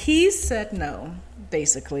 So he said no,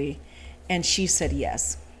 basically, and she said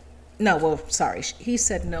yes. No, well, sorry. He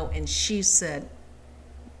said no, and she said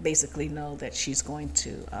basically no, that she's going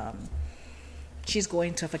to, I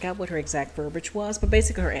forgot what her exact verbiage was, but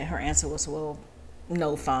basically her answer was, well,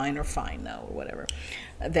 no, fine, or fine, no, or whatever.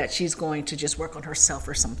 That she's going to just work on herself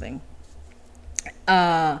or something.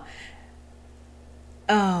 I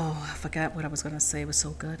forgot what I was going to say. It was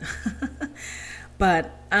so good.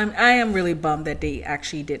 But I am really bummed that they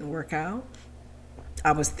actually didn't work out.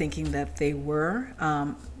 I was thinking that they were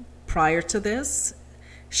prior to this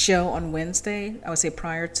show on Wednesday. I would say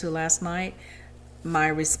prior to last night. My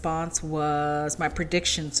response was, my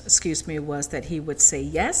predictions, excuse me, was that he would say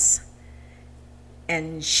yes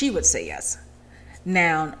and she would say yes.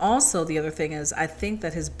 Now, also the other thing is, I think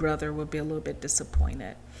that his brother would be a little bit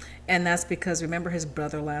disappointed. And that's because, remember, his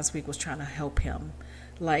brother last week was trying to help him.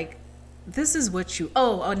 Like, this is what you,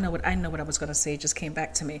 I know what I was going to say, it just came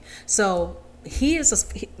back to me. So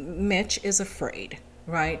Mitch is afraid,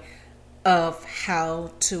 right, of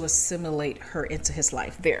how to assimilate her into his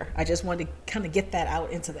life. There, I just wanted to kind of get that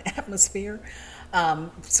out into the atmosphere,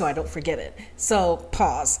 so I don't forget it. So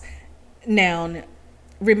pause. Now,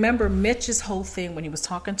 remember Mitch's whole thing when he was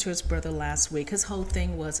talking to his brother last week, his whole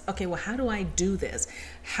thing was, okay, well, how do I do this?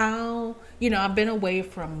 How, I've been away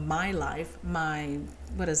from my life, being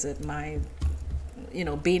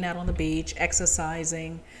out on the beach,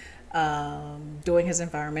 exercising, doing his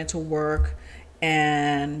environmental work,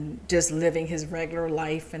 and just living his regular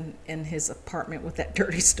life in his apartment with that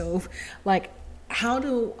dirty stove. Like, how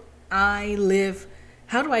do I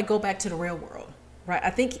go back to the real world? Right?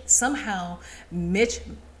 I think somehow Mitch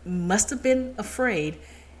must have been afraid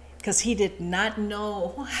because he did not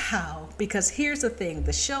know how. Because here's the thing,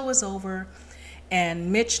 the show is over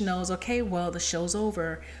and Mitch knows, okay, well, the show's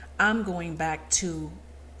over. I'm going back to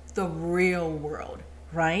the real world,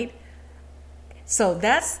 right? So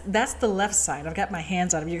that's the left side. I've got my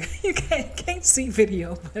hands out. You can't see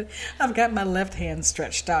video, but I've got my left hand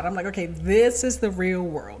stretched out. I'm like, okay, this is the real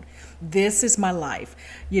world. This is my life.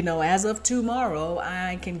 As of tomorrow,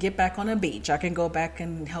 I can get back on a beach. I can go back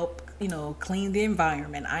and help, clean the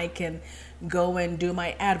environment. I can go and do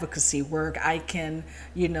my advocacy work. I can,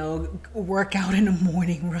 work out in the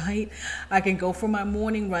morning, right? I can go for my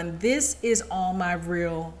morning run. This is all my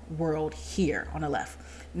real world here on the left.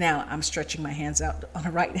 Now I'm stretching my hands out on the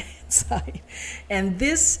right hand side. And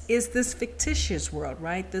this is this fictitious world,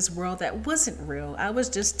 right? This world that wasn't real. I was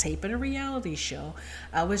just taping a reality show.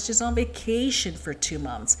 I was just on vacation for 2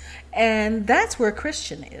 months. And that's where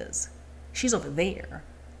Christian is. She's over there,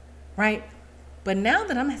 right? But now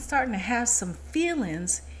that I'm starting to have some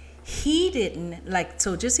feelings, he didn't,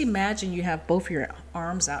 so just imagine you have both your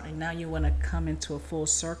arms out and now you want to come into a full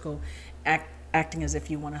circle, acting as if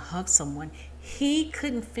you want to hug someone. He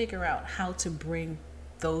couldn't figure out how to bring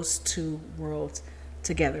those two worlds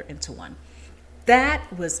together into one.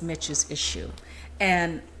 That was Mitch's issue.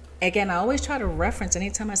 And again, I always try to reference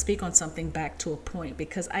anytime I speak on something back to a point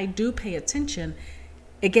because I do pay attention.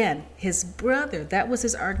 Again, his brother, that was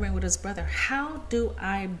his argument with his brother. How do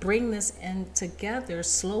I bring this in together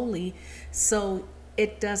slowly so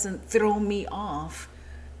it doesn't throw me off?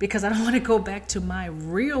 Because I don't want to go back to my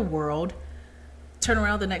real world, turn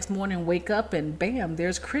around the next morning, wake up, and bam,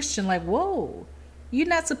 there's Christian. Like, whoa, you're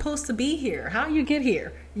not supposed to be here. How you get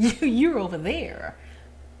here? You're over there.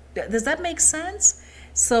 Does that make sense?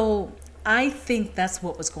 So I think that's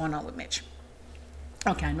what was going on with Mitch.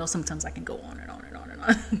 Okay, I know sometimes I can go on and on and on and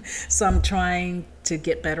on. So I'm trying to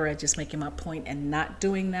get better at just making my point and not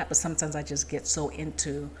doing that. But sometimes I just get so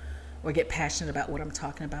into or get passionate about what I'm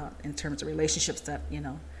talking about in terms of relationships that,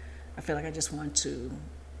 I feel like I just want to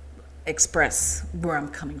express where I'm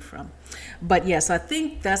coming from. But yes, I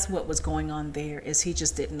think that's what was going on there, is he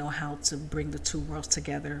just didn't know how to bring the two worlds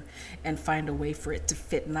together and find a way for it to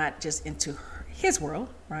fit not just into his world,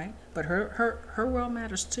 right? But her world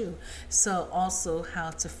matters too. So also how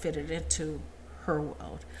to fit it into her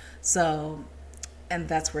world. So, and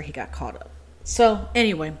that's where he got caught up. So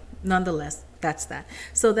anyway, nonetheless, that's that.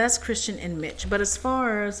 So that's Christian and Mitch. But as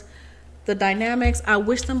far as the dynamics, I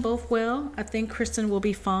wish them both well. I think Kristen will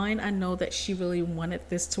be fine. I know that she really wanted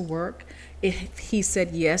this to work. If he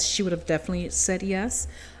said yes, she would have definitely said yes.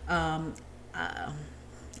 I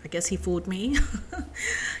guess he fooled me.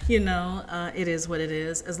 It is what it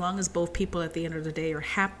is. As long as both people at the end of the day are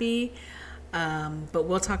happy. But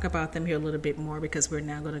we'll talk about them here a little bit more because we're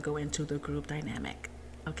now going to go into the group dynamic.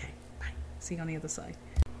 Okay, bye. See you on the other side.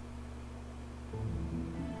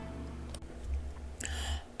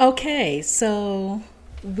 Okay, so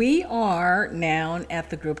we are now at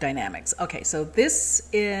the group dynamics. Okay, so this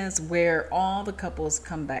is where all the couples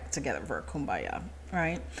come back together for kumbaya,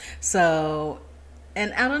 right? So,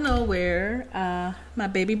 and out of nowhere, my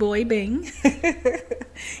baby boy Bing,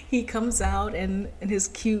 he comes out in his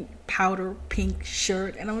cute powder pink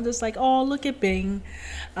shirt, and I'm just like, oh, look at Bing.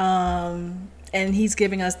 And he's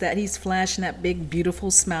giving us that, he's flashing that big, beautiful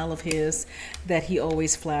smile of his that he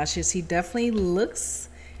always flashes. He definitely looks,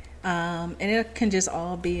 and it can just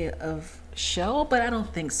all be of show, but I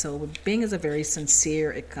don't think so. Bing is a very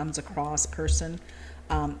sincere, it comes across person.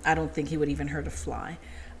 I don't think he would even hurt a fly.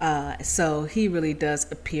 So he really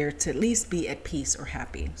does appear to at least be at peace or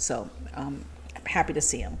happy. So I'm happy to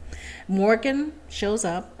see him. Morgan shows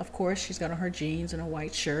up. Of course, she's got on her jeans and a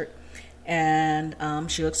white shirt, and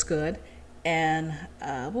she looks good. And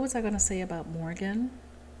what was I going to say about Morgan?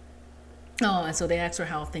 Oh, and so they asked her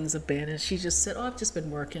how things have been, and she just said, "Oh, I've just been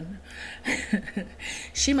working."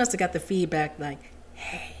 She must have got the feedback like,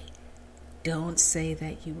 "Hey, don't say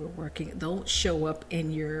that you were working. Don't show up in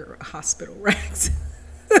your hospital rags."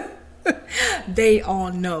 They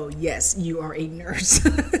all know, yes, you are a nurse.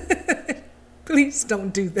 Please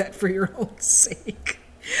don't do that for your own sake.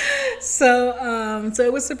 So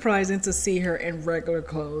it was surprising to see her in regular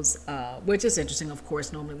clothes, which is interesting, of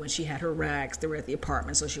course. Normally when she had her rags, they were at the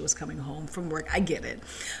apartment, so she was coming home from work. I get it.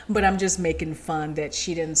 But I'm just making fun that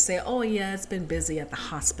she didn't say, oh, yeah, it's been busy at the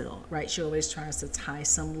hospital, right? She always tries to tie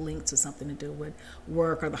some link to something to do with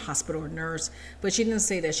work or the hospital or nurse. But she didn't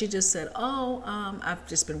say that. She just said, oh, I've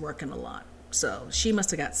just been working a lot. So she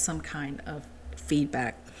must have got some kind of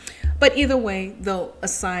feedback. But either way, though,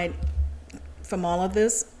 aside from all of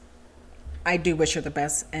this, I do wish her the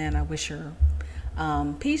best, and I wish her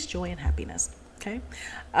peace, joy, and happiness. Okay.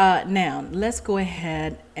 Now let's go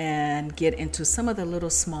ahead and get into some of the little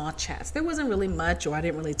small chats. There wasn't really much, or I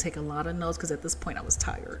didn't really take a lot of notes because at this point I was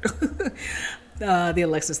tired. The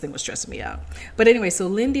Alexis thing was stressing me out. But anyway, so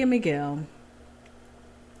Lindy and Miguel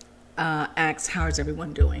asked, how's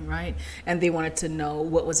everyone doing, right? And they wanted to know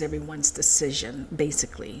what was everyone's decision,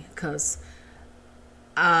 basically, because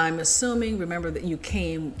I'm assuming, remember that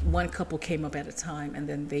one couple came up at a time and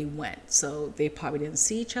then they went. So they probably didn't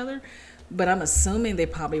see each other, but I'm assuming they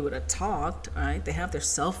probably would have talked, right? They have their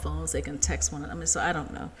cell phones. They can text one another. So I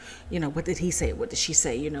don't know, what did he say? What did she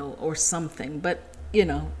say, or something. But, we're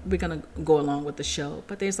going to go along with the show.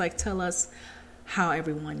 But there's like, tell us how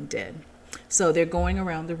everyone did. So they're going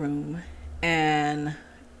around the room, and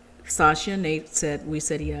Sasha and Nate we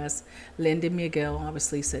said yes. Lindy and Miguel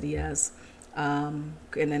obviously said yes. And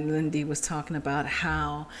then Lindy was talking about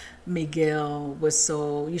how Miguel was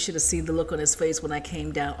you should have seen the look on his face when I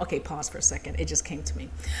came down. Okay, pause for a second. It just came to me.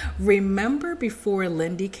 Remember before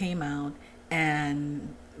Lindy came out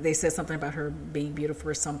and they said something about her being beautiful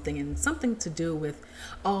or something, and something to do with,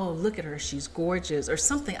 oh, look at her, she's gorgeous, or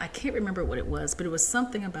something. I can't remember what it was, but it was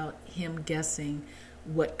something about him guessing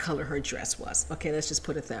what color her dress was. Okay, let's just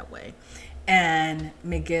put it that way. And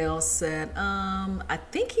Miguel said, I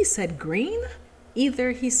think he said green. Either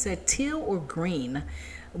he said teal or green,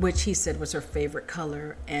 which he said was her favorite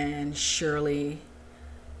color. And Shirley,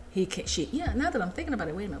 now that I'm thinking about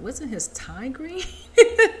it, wait a minute, wasn't his tie green?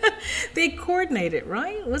 They coordinated,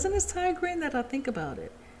 right? Wasn't his tie green, that I think about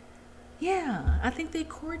it? Yeah, I think they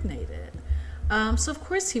coordinated. So of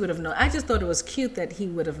course he would have known. I just thought it was cute that he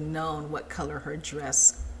would have known what color her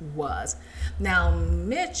dress was. Now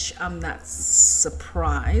Mitch, I'm not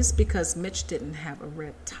surprised because Mitch didn't have a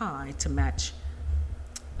red tie to match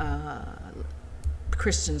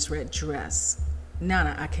Christian's red dress.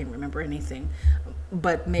 Now I can't remember anything,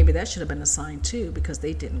 but maybe that should have been a sign too because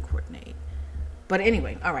they didn't coordinate. But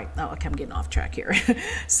anyway, all right. Oh, okay, I'm getting off track here.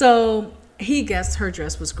 So he guessed her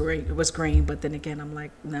dress was green, but then again,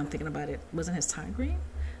 now I'm thinking about it. Wasn't his tie green?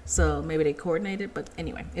 So maybe they coordinated, but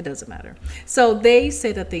anyway, it doesn't matter. So they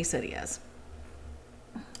say that they said yes.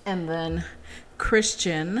 And then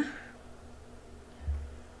Christian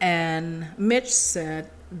and Mitch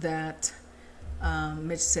said that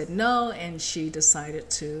Mitch said no, and she decided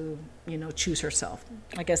to, choose herself.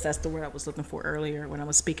 I guess that's the word I was looking for earlier when I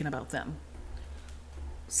was speaking about them.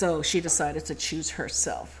 So she decided to choose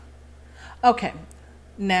herself. Okay,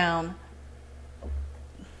 now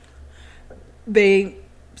there's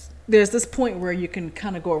this point where you can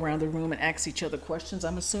kind of go around the room and ask each other questions,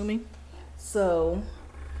 I'm assuming. So,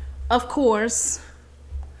 of course,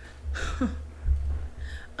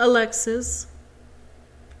 Alexis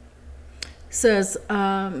says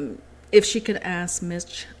if she could ask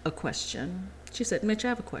Mitch a question. She said, Mitch, I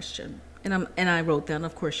have a question. And I wrote down,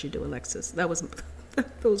 of course you do, Alexis.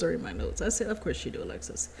 Those are in my notes. I said, of course you do,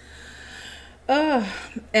 Alexis. And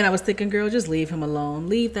I was thinking, girl, just leave him alone.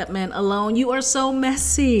 Leave that man alone. You are so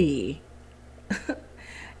messy.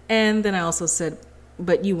 And then I also said,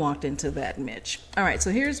 but you walked into that, Mitch. All right,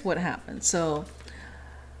 so here's what happened. So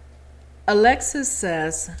Alexis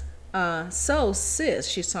says, so sis,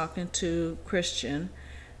 she's talking to Christian,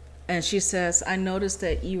 and she says, I noticed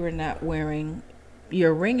that you are not wearing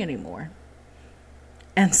your ring anymore.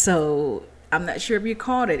 And so I'm not sure if you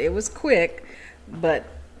caught it. It was quick, but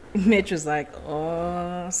Mitch was like,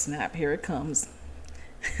 oh, snap, here it comes.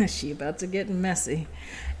 She about to get messy.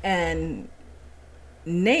 And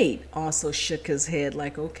Nate also shook his head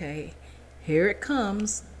like, okay, here it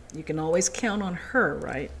comes. You can always count on her,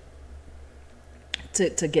 right?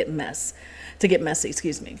 To get messy,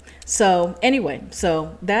 excuse me. So anyway,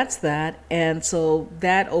 so that's that. And so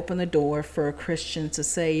that opened the door for a Christian to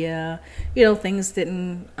say, yeah, things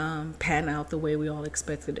didn't pan out the way we all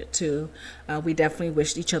expected it to. We definitely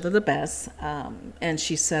wished each other the best. And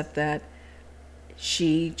she said that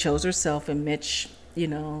she chose herself and Mitch,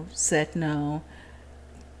 said no.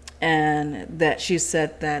 And that she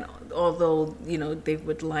said that although, they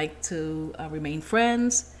would like to remain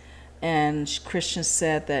friends, and Christian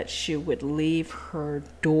said that she would leave her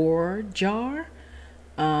door jar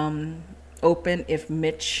open if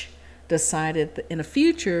Mitch decided in the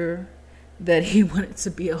future that he wanted to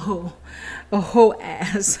be a whole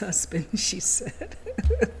ass husband, she said.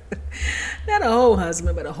 Not a whole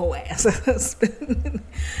husband, but a whole ass husband.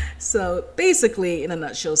 So basically, in a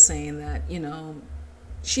nutshell, saying that,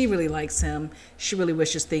 she really likes him. She really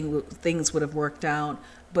wishes things would have worked out,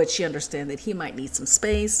 but she understands that he might need some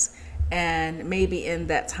space. And maybe in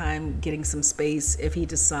that time, getting some space, if he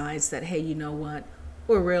decides that, hey, you know what,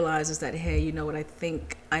 or realizes that, hey, you know what, I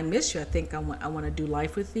think I miss you, I think I want to do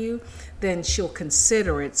life with you, then she'll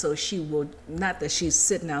consider it. So she will, not that she's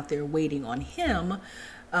sitting out there waiting on him,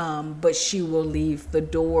 but she will leave the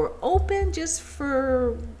door open just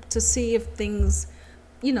to see if things,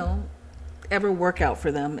 ever work out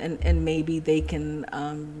for them, and maybe they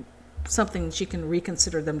can something she can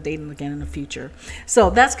reconsider them dating again in the future. So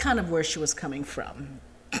that's kind of where she was coming from.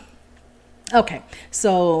 Okay,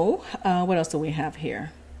 so what else do we have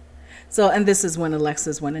here? So, and this is when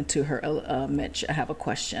Alexis went into her Mitch, I have a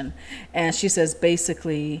question. And she says,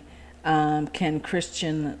 basically, can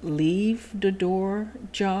Christian leave the door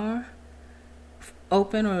jar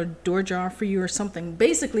open or door jar for you or something?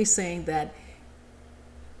 Basically saying that,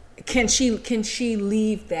 can she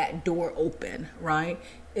leave that door open, right?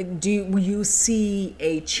 Do you see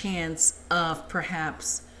a chance of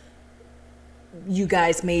perhaps you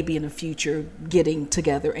guys maybe in the future getting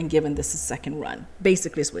together and giving this a second run?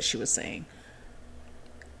 Basically is what she was saying.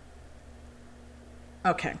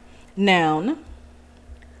 Okay. Noun.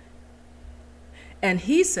 And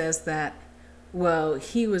he says that, well,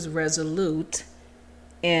 he was resolute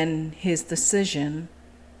in his decision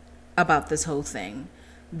about this whole thing,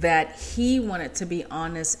 that he wanted to be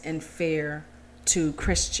honest and fair to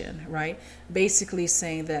Christian, right? Basically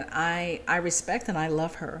saying that I respect and I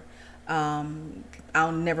love her.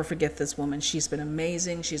 I'll never forget this woman. She's been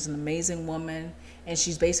amazing. She's an amazing woman, and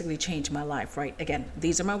she's basically changed my life, right? Again,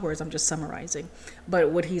 these are my words. I'm just summarizing. But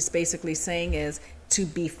what he's basically saying is to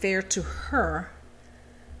be fair to her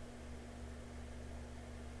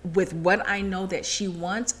with what I know that she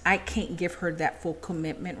wants. I can't give her that full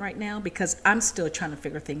commitment right now because I'm still trying to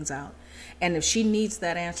figure things out. And if she needs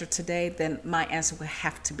that answer today, then my answer will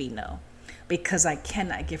have to be no, because I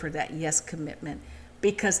cannot give her that yes commitment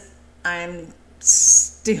because I'm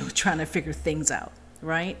still trying to figure things out,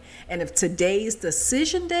 right? And if today's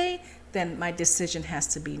decision day, then my decision has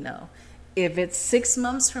to be no. If it's 6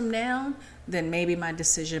 months from now, then maybe my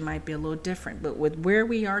decision might be a little different. But with where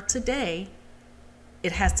we are today,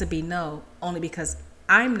 it has to be no, only because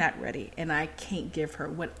I'm not ready and I can't give her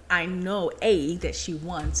what I know, A, that she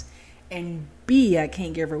wants, and B, I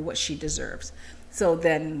can't give her what she deserves. So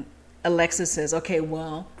then Alexis says, okay,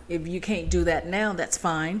 well, if you can't do that now, that's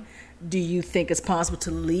fine. Do you think it's possible to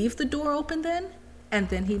leave the door open then? And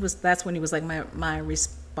then that's when he was like, my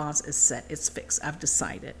response is set. It's fixed. I've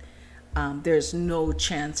decided. There's no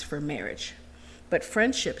chance for marriage, but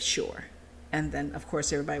friendship, sure. And then, of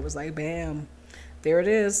course, everybody was like, bam, there it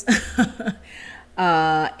is.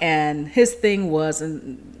 And his thing was,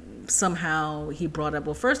 and somehow he brought up,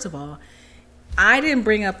 well, first of all, I didn't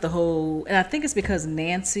bring up the whole, and I think it's because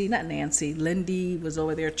Lindy was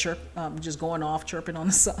over there just going off, chirping on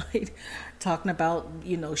the side, talking about,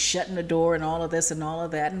 shutting the door and all of this and all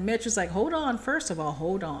of that. And Mitch was like, hold on, first of all,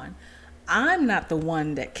 hold on. I'm not the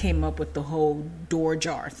one that came up with the whole door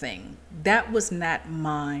jar thing. That was not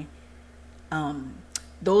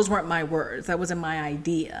those weren't my words. That wasn't my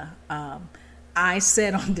idea. I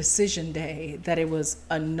said on decision day that it was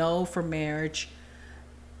a no for marriage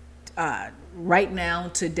right now,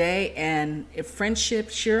 today, and if friendship,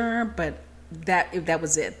 sure, but that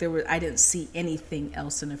was it. I didn't see anything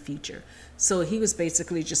else in the future. So he was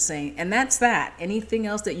basically just saying, and that's that. Anything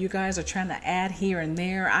else that you guys are trying to add here and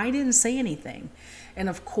there, I didn't say anything. And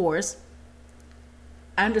of course,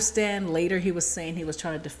 I understand later he was saying he was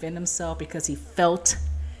trying to defend himself because he felt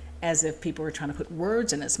as if people were trying to put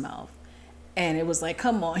words in his mouth. And it was like,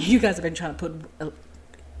 come on, you guys have been trying to put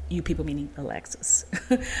You people meaning Alexis.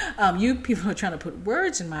 You people are trying to put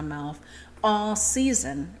words in my mouth all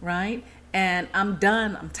season, right? And I'm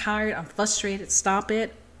done. I'm tired. I'm frustrated. Stop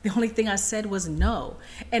it. The only thing I said was no.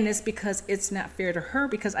 And it's because it's not fair to her,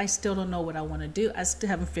 because I still don't know what I want to do. I still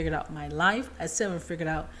haven't figured out my life. I still haven't figured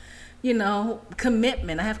out,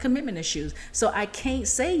 commitment. I have commitment issues. So I can't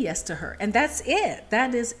say yes to her. And that's it.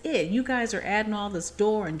 That is it. You guys are adding all this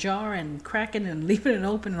door and jar and cracking and leaving it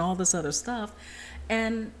open and all this other stuff.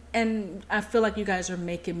 And I feel like you guys are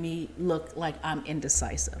making me look like I'm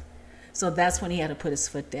indecisive. So that's when he had to put his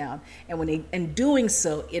foot down. And in doing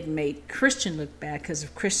so, it made Christian look bad, because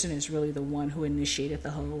Christian is really the one who initiated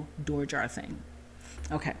the whole door jar thing.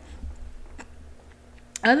 Okay.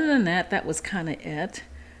 Other than that, that was kind of it.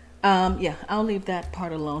 I'll leave that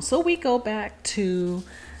part alone. So we go back to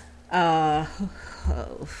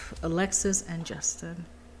Alexis and Justin.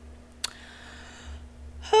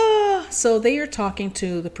 So they are talking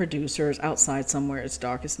to the producers outside somewhere. It's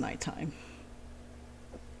dark. It's nighttime.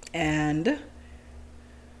 And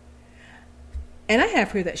I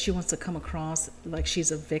have here that she wants to come across like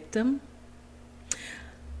she's a victim.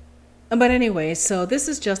 But anyway, so this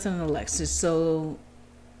is Justin and Alexis. So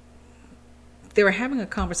they were having a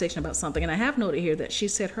conversation about something. And I have noted here that she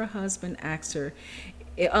said her husband asked her,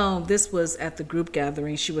 this was at the group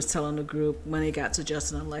gathering. She was telling the group when they got to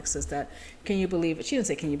Justin and Alexis that, can you believe it? She didn't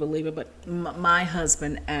say, can you believe it? But my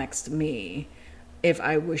husband asked me if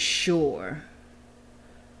I was sure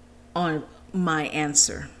on my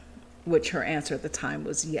answer, which her answer at the time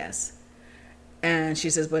was yes. And she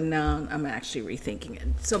says, but now I'm actually rethinking it.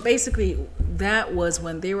 So basically, that was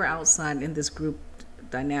when they were outside in this group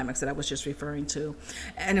dynamics that I was just referring to.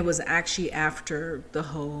 And it was actually after the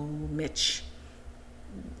whole Mitch,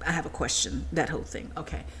 I have a question, that whole thing.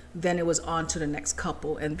 Okay. Then it was on to the next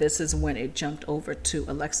couple. And this is when it jumped over to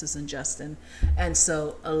Alexis and Justin. And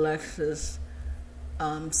so Alexis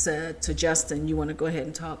said to Justin, you want to go ahead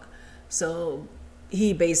and talk? So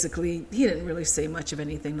he didn't really say much of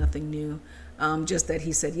anything, nothing new. Just that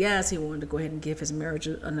he said yes, he wanted to go ahead and give his marriage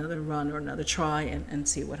another run or another try and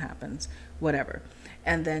see what happens, whatever.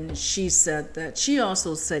 And then she said that she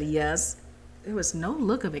also said yes. There was no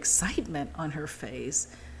look of excitement on her face,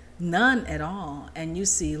 none at all. And you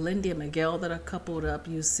see Lindy and Miguel that are coupled up.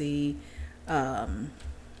 You see, I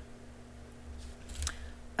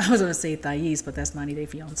was going to say Thais, but that's 90 Day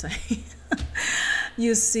Fiance.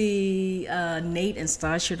 You see Nate and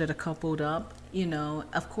Stasha that are coupled up.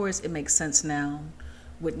 Of course, it makes sense now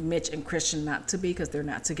with Mitch and Christian not to be, because they're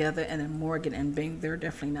not together. And then Morgan and Bing, they're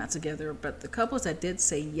definitely not together. But the couples that did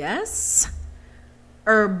say yes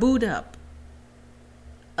are booed up.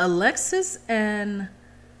 Alexis and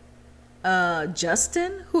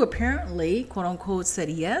Justin, who apparently, quote unquote, said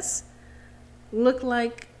yes, looked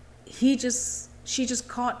like she just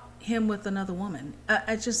caught him with another woman.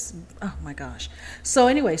 Oh my gosh. So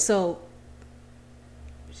anyway, so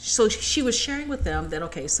she was sharing with them that,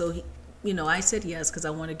 okay, so I said yes because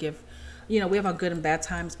I want to give, we have our good and bad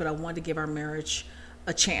times, but I want to give our marriage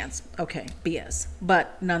a chance. Okay, BS.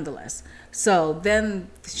 But nonetheless. So then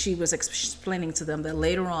she was explaining to them that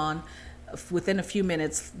later on, within a few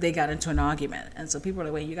minutes, they got into an argument. And so people were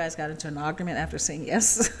like, wait, you guys got into an argument after saying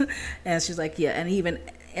yes? And she's like, yeah. And even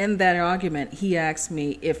in that argument, he asked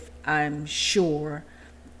me if I'm sure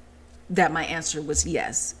that my answer was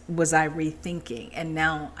yes. Was I rethinking? And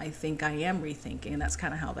now I think I am rethinking. And that's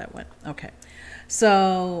kind of how that went. Okay.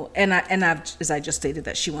 So, as I just stated,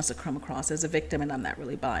 that she wants to come across as a victim, and I'm not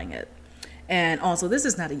really buying it. And also, this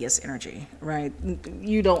is not a yes energy, right?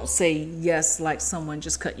 You don't say yes like someone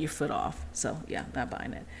just cut your foot off. So, yeah, not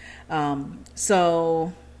buying it.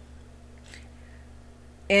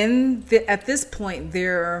 At this point,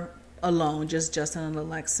 they're alone, just Justin and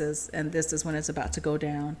Alexis, and this is when it's about to go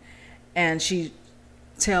down. And she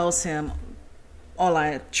tells him, all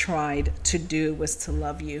I tried to do was to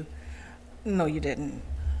love you. No, you didn't.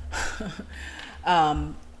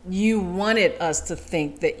 You wanted us to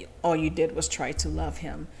think that all you did was try to love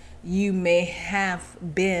him. You may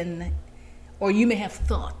have been, or you may have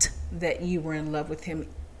thought that you were in love with him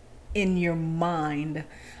in your mind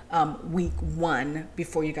week one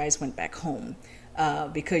before you guys went back home,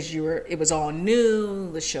 because it was all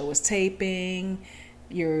new. The show was taping.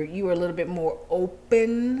 You were a little bit more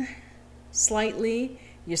open, slightly.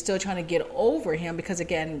 You're still trying to get over him because,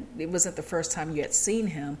 again, it wasn't the first time you had seen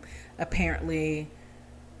him. Apparently,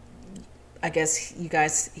 I guess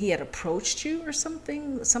he had approached you or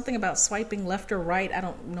something about swiping left or right. I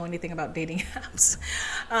don't know anything about dating apps,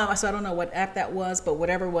 so I don't know what app that was, but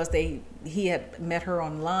whatever it was, he had met her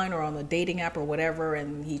online or on the dating app or whatever,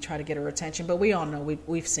 and he tried to get her attention. But we all know,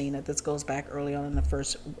 we've seen it. This goes back early on in the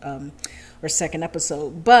first or second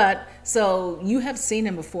episode. But so you have seen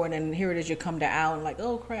him before, and then here it is, you come to Al and like,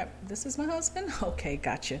 oh crap, this is my husband? Okay,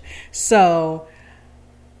 gotcha. So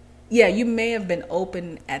yeah, you may have been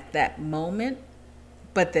open at that moment,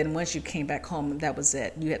 but then once you came back home, that was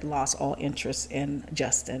it. You had lost all interest in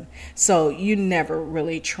Justin. So you never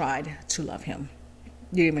really tried to love him.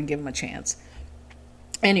 You didn't even give him a chance.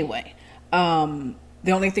 Anyway, the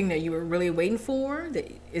only thing that you were really waiting for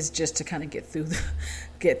is just to kind of get through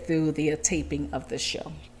the taping of the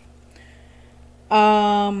show.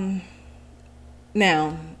 Now,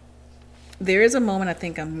 there is a moment I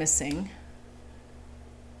think I'm missing.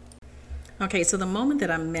 Okay, so the moment that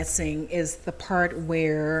I'm missing is the part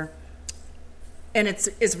where, and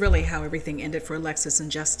it's really how everything ended for Alexis and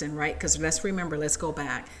Justin, right? Because let's go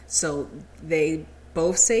back. So they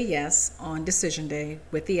both say yes on decision day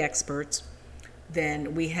with the experts.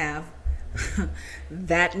 Then we have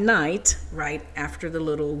that night, right after the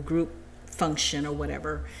little group function or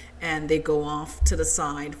whatever, and they go off to the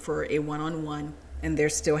side for a one-on-one, and they're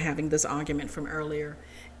still having this argument from earlier.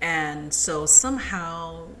 And so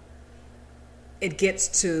somehow it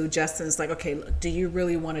gets to Justin's like, okay, look, do you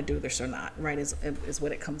really want to do this or not? Right, is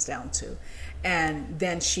what it comes down to. And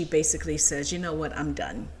then she basically says, you know what, I'm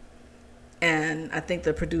done. And I think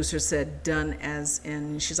the producer said done as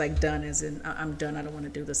in, she's like, done as in, I'm done, I don't want to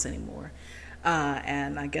do this anymore.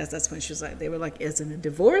 And I guess that's when she was like, they were like, is it a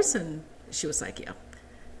divorce? And she was like, yeah.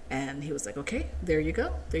 And he was like, okay, there you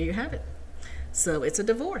go, there you have it. So it's a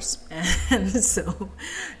divorce. And so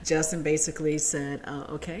Justin basically said,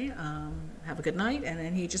 okay, have a good night. And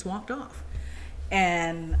then he just walked off.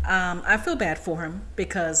 And I feel bad for him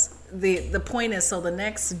because the point is, so the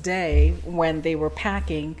next day when they were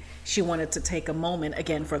packing, she wanted to take a moment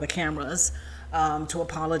again for the cameras to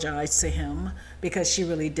apologize to him because she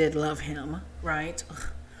really did love him, right?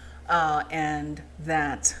 And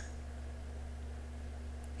that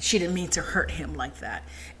she didn't mean to hurt him like that.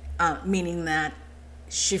 Meaning that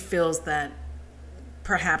she feels that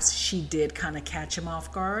perhaps she did kind of catch him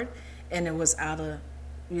off guard and it was out of,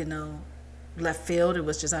 left field. It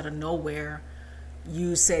was just out of nowhere.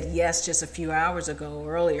 You said yes just a few hours ago,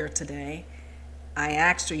 earlier today. I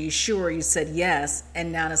asked her, you sure? You said yes.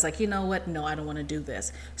 And now it's like, you know what? No, I don't want to do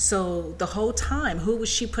this. So the whole time, who was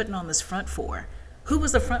she putting on this front for? Who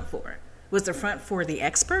was the front for? Was the front for the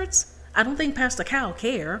experts? I don't think Pastor Cal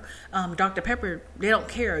care. Dr. Pepper, they don't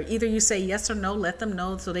care. Either you say yes or no, let them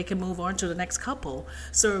know so they can move on to the next couple.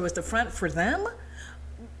 So it was the front for them?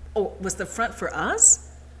 Or was the front for us?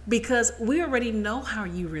 Because we already know how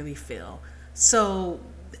you really feel. So,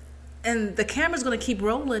 and the camera's going to keep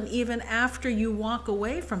rolling even after you walk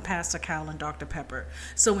away from Pastor Cal and Dr. Pepper.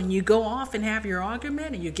 So when you go off and have your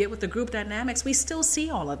argument and you get with the group dynamics, we still see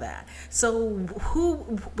all of that. So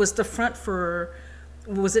who was the front for?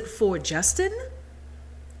 Was it for Justin?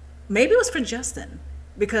 Maybe it was for Justin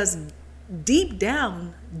because deep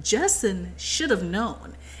down, Justin should have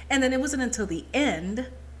known. And then it wasn't until the end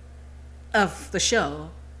of the show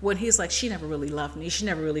when he's like, she never really loved me. She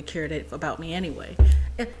never really cared about me anyway.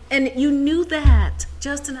 And you knew that.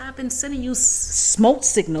 Justin, I've been sending you smoke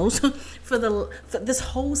signals for this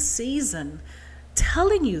whole season,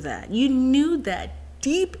 telling you that. You knew that.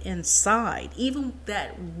 Deep inside, even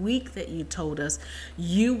that week that you told us,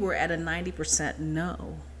 you were at a 90%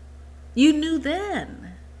 no. You knew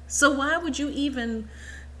then. So why would you even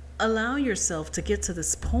allow yourself to get to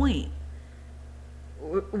this point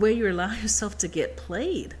where you allow yourself to get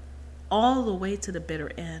played all the way to the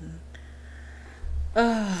bitter end?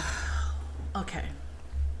 Okay.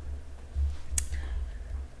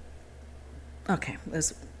 Okay,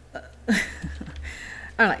 all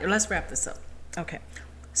right, let's wrap this up. Okay,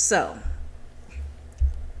 so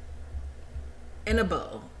in a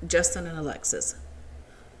bow, Justin and Alexis,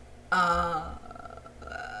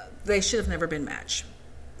 they should have never been matched.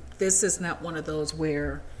 This is not one of those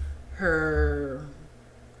where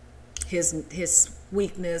his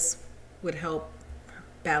weakness would help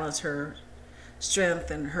balance her strength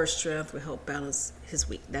and her strength would help balance his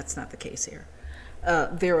weak. That's not the case here.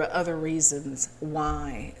 There are other reasons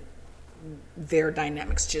why their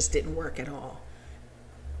dynamics just didn't work at all.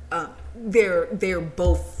 They're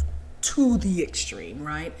both to the extreme,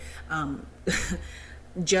 right?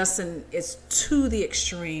 Justin is to the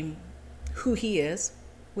extreme who he is,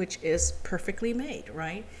 which is perfectly made,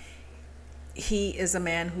 right? He is a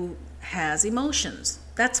man who has emotions.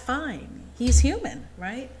 That's fine. He's human,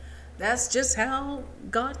 right? That's just how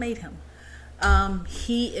God made him.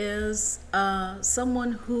 He is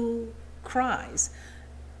someone who cries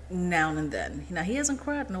now and then. Now, he hasn't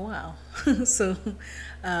cried in a while. So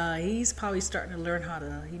he's probably starting to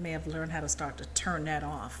learn he may have learned how to start to turn that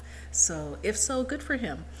off. So if so, good for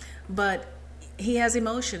him. But he has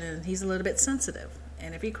emotion and he's a little bit sensitive.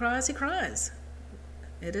 And if he cries, he cries.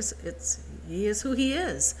 He is who he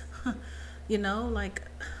is. You know, like,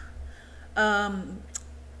 and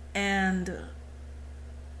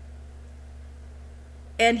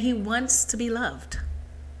he wants to be loved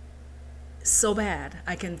so bad.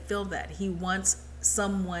 I can feel that. He wants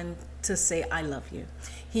someone to say, I love you.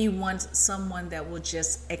 He wants someone that will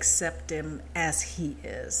just accept him as he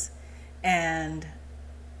is. And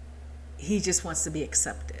he just wants to be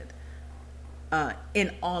accepted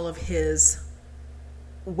in all of his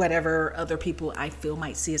whatever other people I feel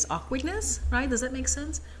might see as awkwardness, right? Does that make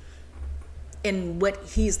sense? And what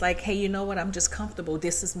he's like, hey, you know what? I'm just comfortable.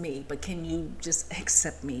 This is me. But can you just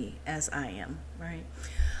accept me as I am, right?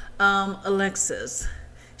 Alexis,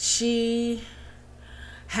 she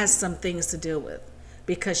has some things to deal with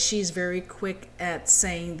because she's very quick at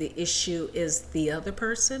saying the issue is the other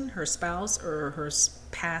person, her spouse or her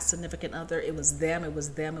past significant other. It was them, it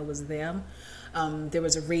was them, it was them. There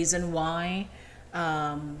was a reason why.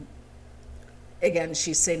 Again,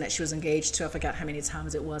 she's saying that she was engaged to, I forgot how many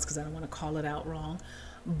times it was because I don't want to call it out wrong,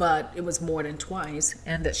 but it was more than twice.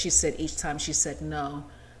 And that she said each time she said no,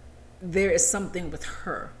 there is something with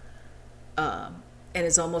her. And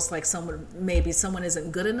it's almost like maybe someone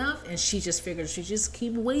isn't good enough, and she just figures she just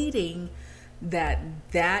keep waiting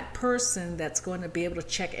that person that's going to be able to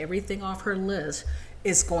check everything off her list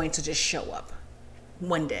is going to just show up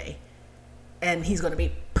one day, and he's going to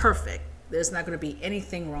be perfect. There's not going to be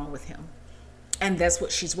anything wrong with him, and that's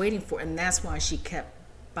what she's waiting for, and that's why she kept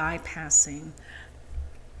bypassing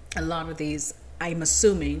a lot of these. I'm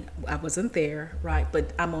assuming I wasn't there, right?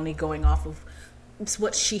 But I'm only going off of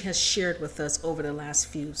what she has shared with us over the last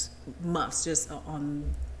few months, just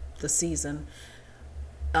on the season,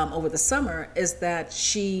 over the summer, is that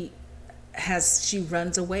she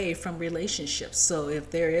runs away from relationships. So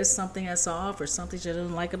if there is something that's off or something she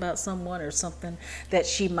doesn't like about someone or something that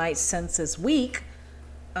she might sense as weak,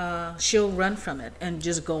 she'll run from it and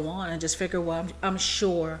just go on and just figure, well, I'm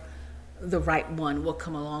sure the right one will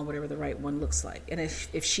come along, whatever the right one looks like. And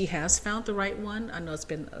if she has found the right one, I know it's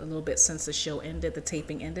been a little bit since the show ended, the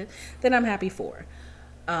taping ended, then I'm happy for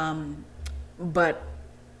her. But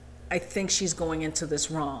I think she's going into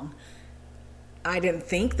this wrong. I didn't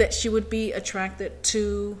think that she would be attracted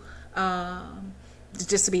to,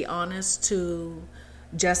 just to be honest, to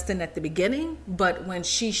Justin at the beginning. But when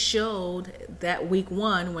she showed that week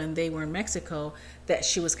one, when they were in Mexico, that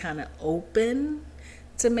she was kind of open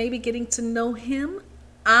to maybe getting to know him,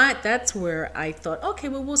 that's where I thought, okay,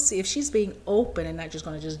 well, we'll see if she's being open and not just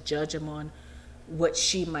going to just judge him on what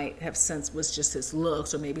she might have sensed was just his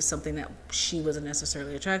looks or maybe something that she wasn't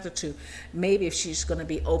necessarily attracted to. Maybe if she's going to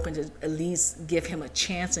be open to at least give him a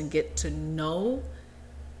chance and get to know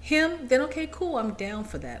him, then okay, cool, I'm down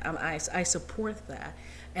for that. I support that.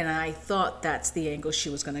 And I thought that's the angle she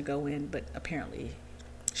was going to go in, but apparently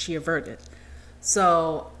she averted.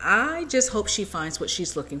 So I just hope she finds what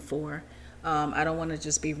she's looking for. I don't want to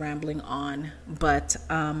just be rambling on, but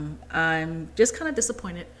I'm just kind of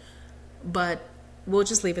disappointed. But we'll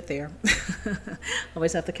just leave it there.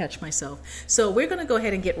 Always have to catch myself. So we're going to go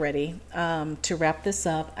ahead and get ready to wrap this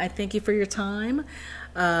up. I thank you for your time.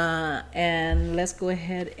 And let's go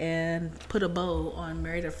ahead and put a bow on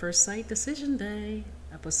Married at First Sight Decision Day,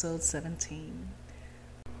 episode 17.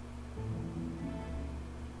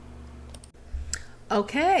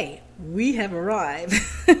 Okay, we have arrived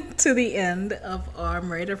to the end of our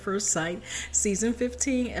Married at First Sight Season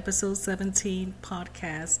 15, Episode 17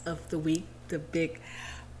 podcast of the week, the big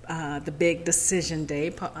Decision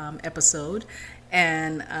Day episode.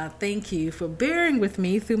 And thank you for bearing with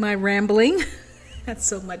me through my rambling. That's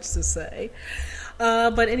so much to say.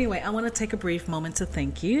 But anyway, I want to take a brief moment to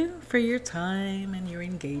thank you for your time and your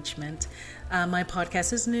engagement. My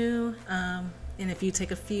podcast is new. And if you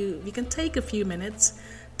can take a few minutes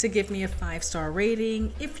to give me a 5-star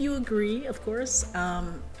rating. If you agree, of course,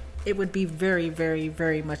 it would be very, very,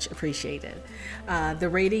 very much appreciated. The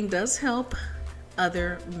rating does help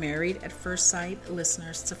other Married at First Sight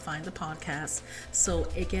listeners to find the podcast. So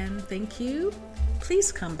again, thank you.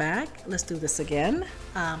 Please come back. Let's do this again,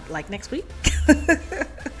 like next week.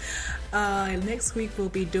 Next week we'll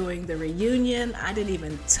be doing the reunion. I didn't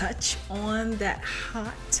even touch on that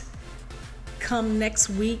hot come next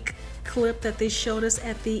week clip that they showed us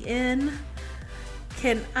at the end.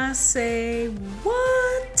 Can I say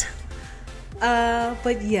what?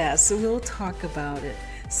 But yes, we'll talk about it.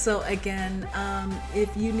 So again, if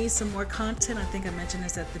you need some more content, I think I mentioned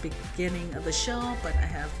this at the beginning of the show, but I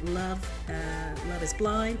have Love is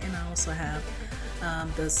Blind, and I also have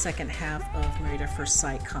the second half of Married at First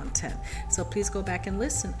Sight content. So please go back and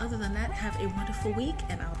listen. Other than that, have a wonderful week,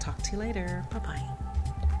 and I'll talk to you later. Bye-bye.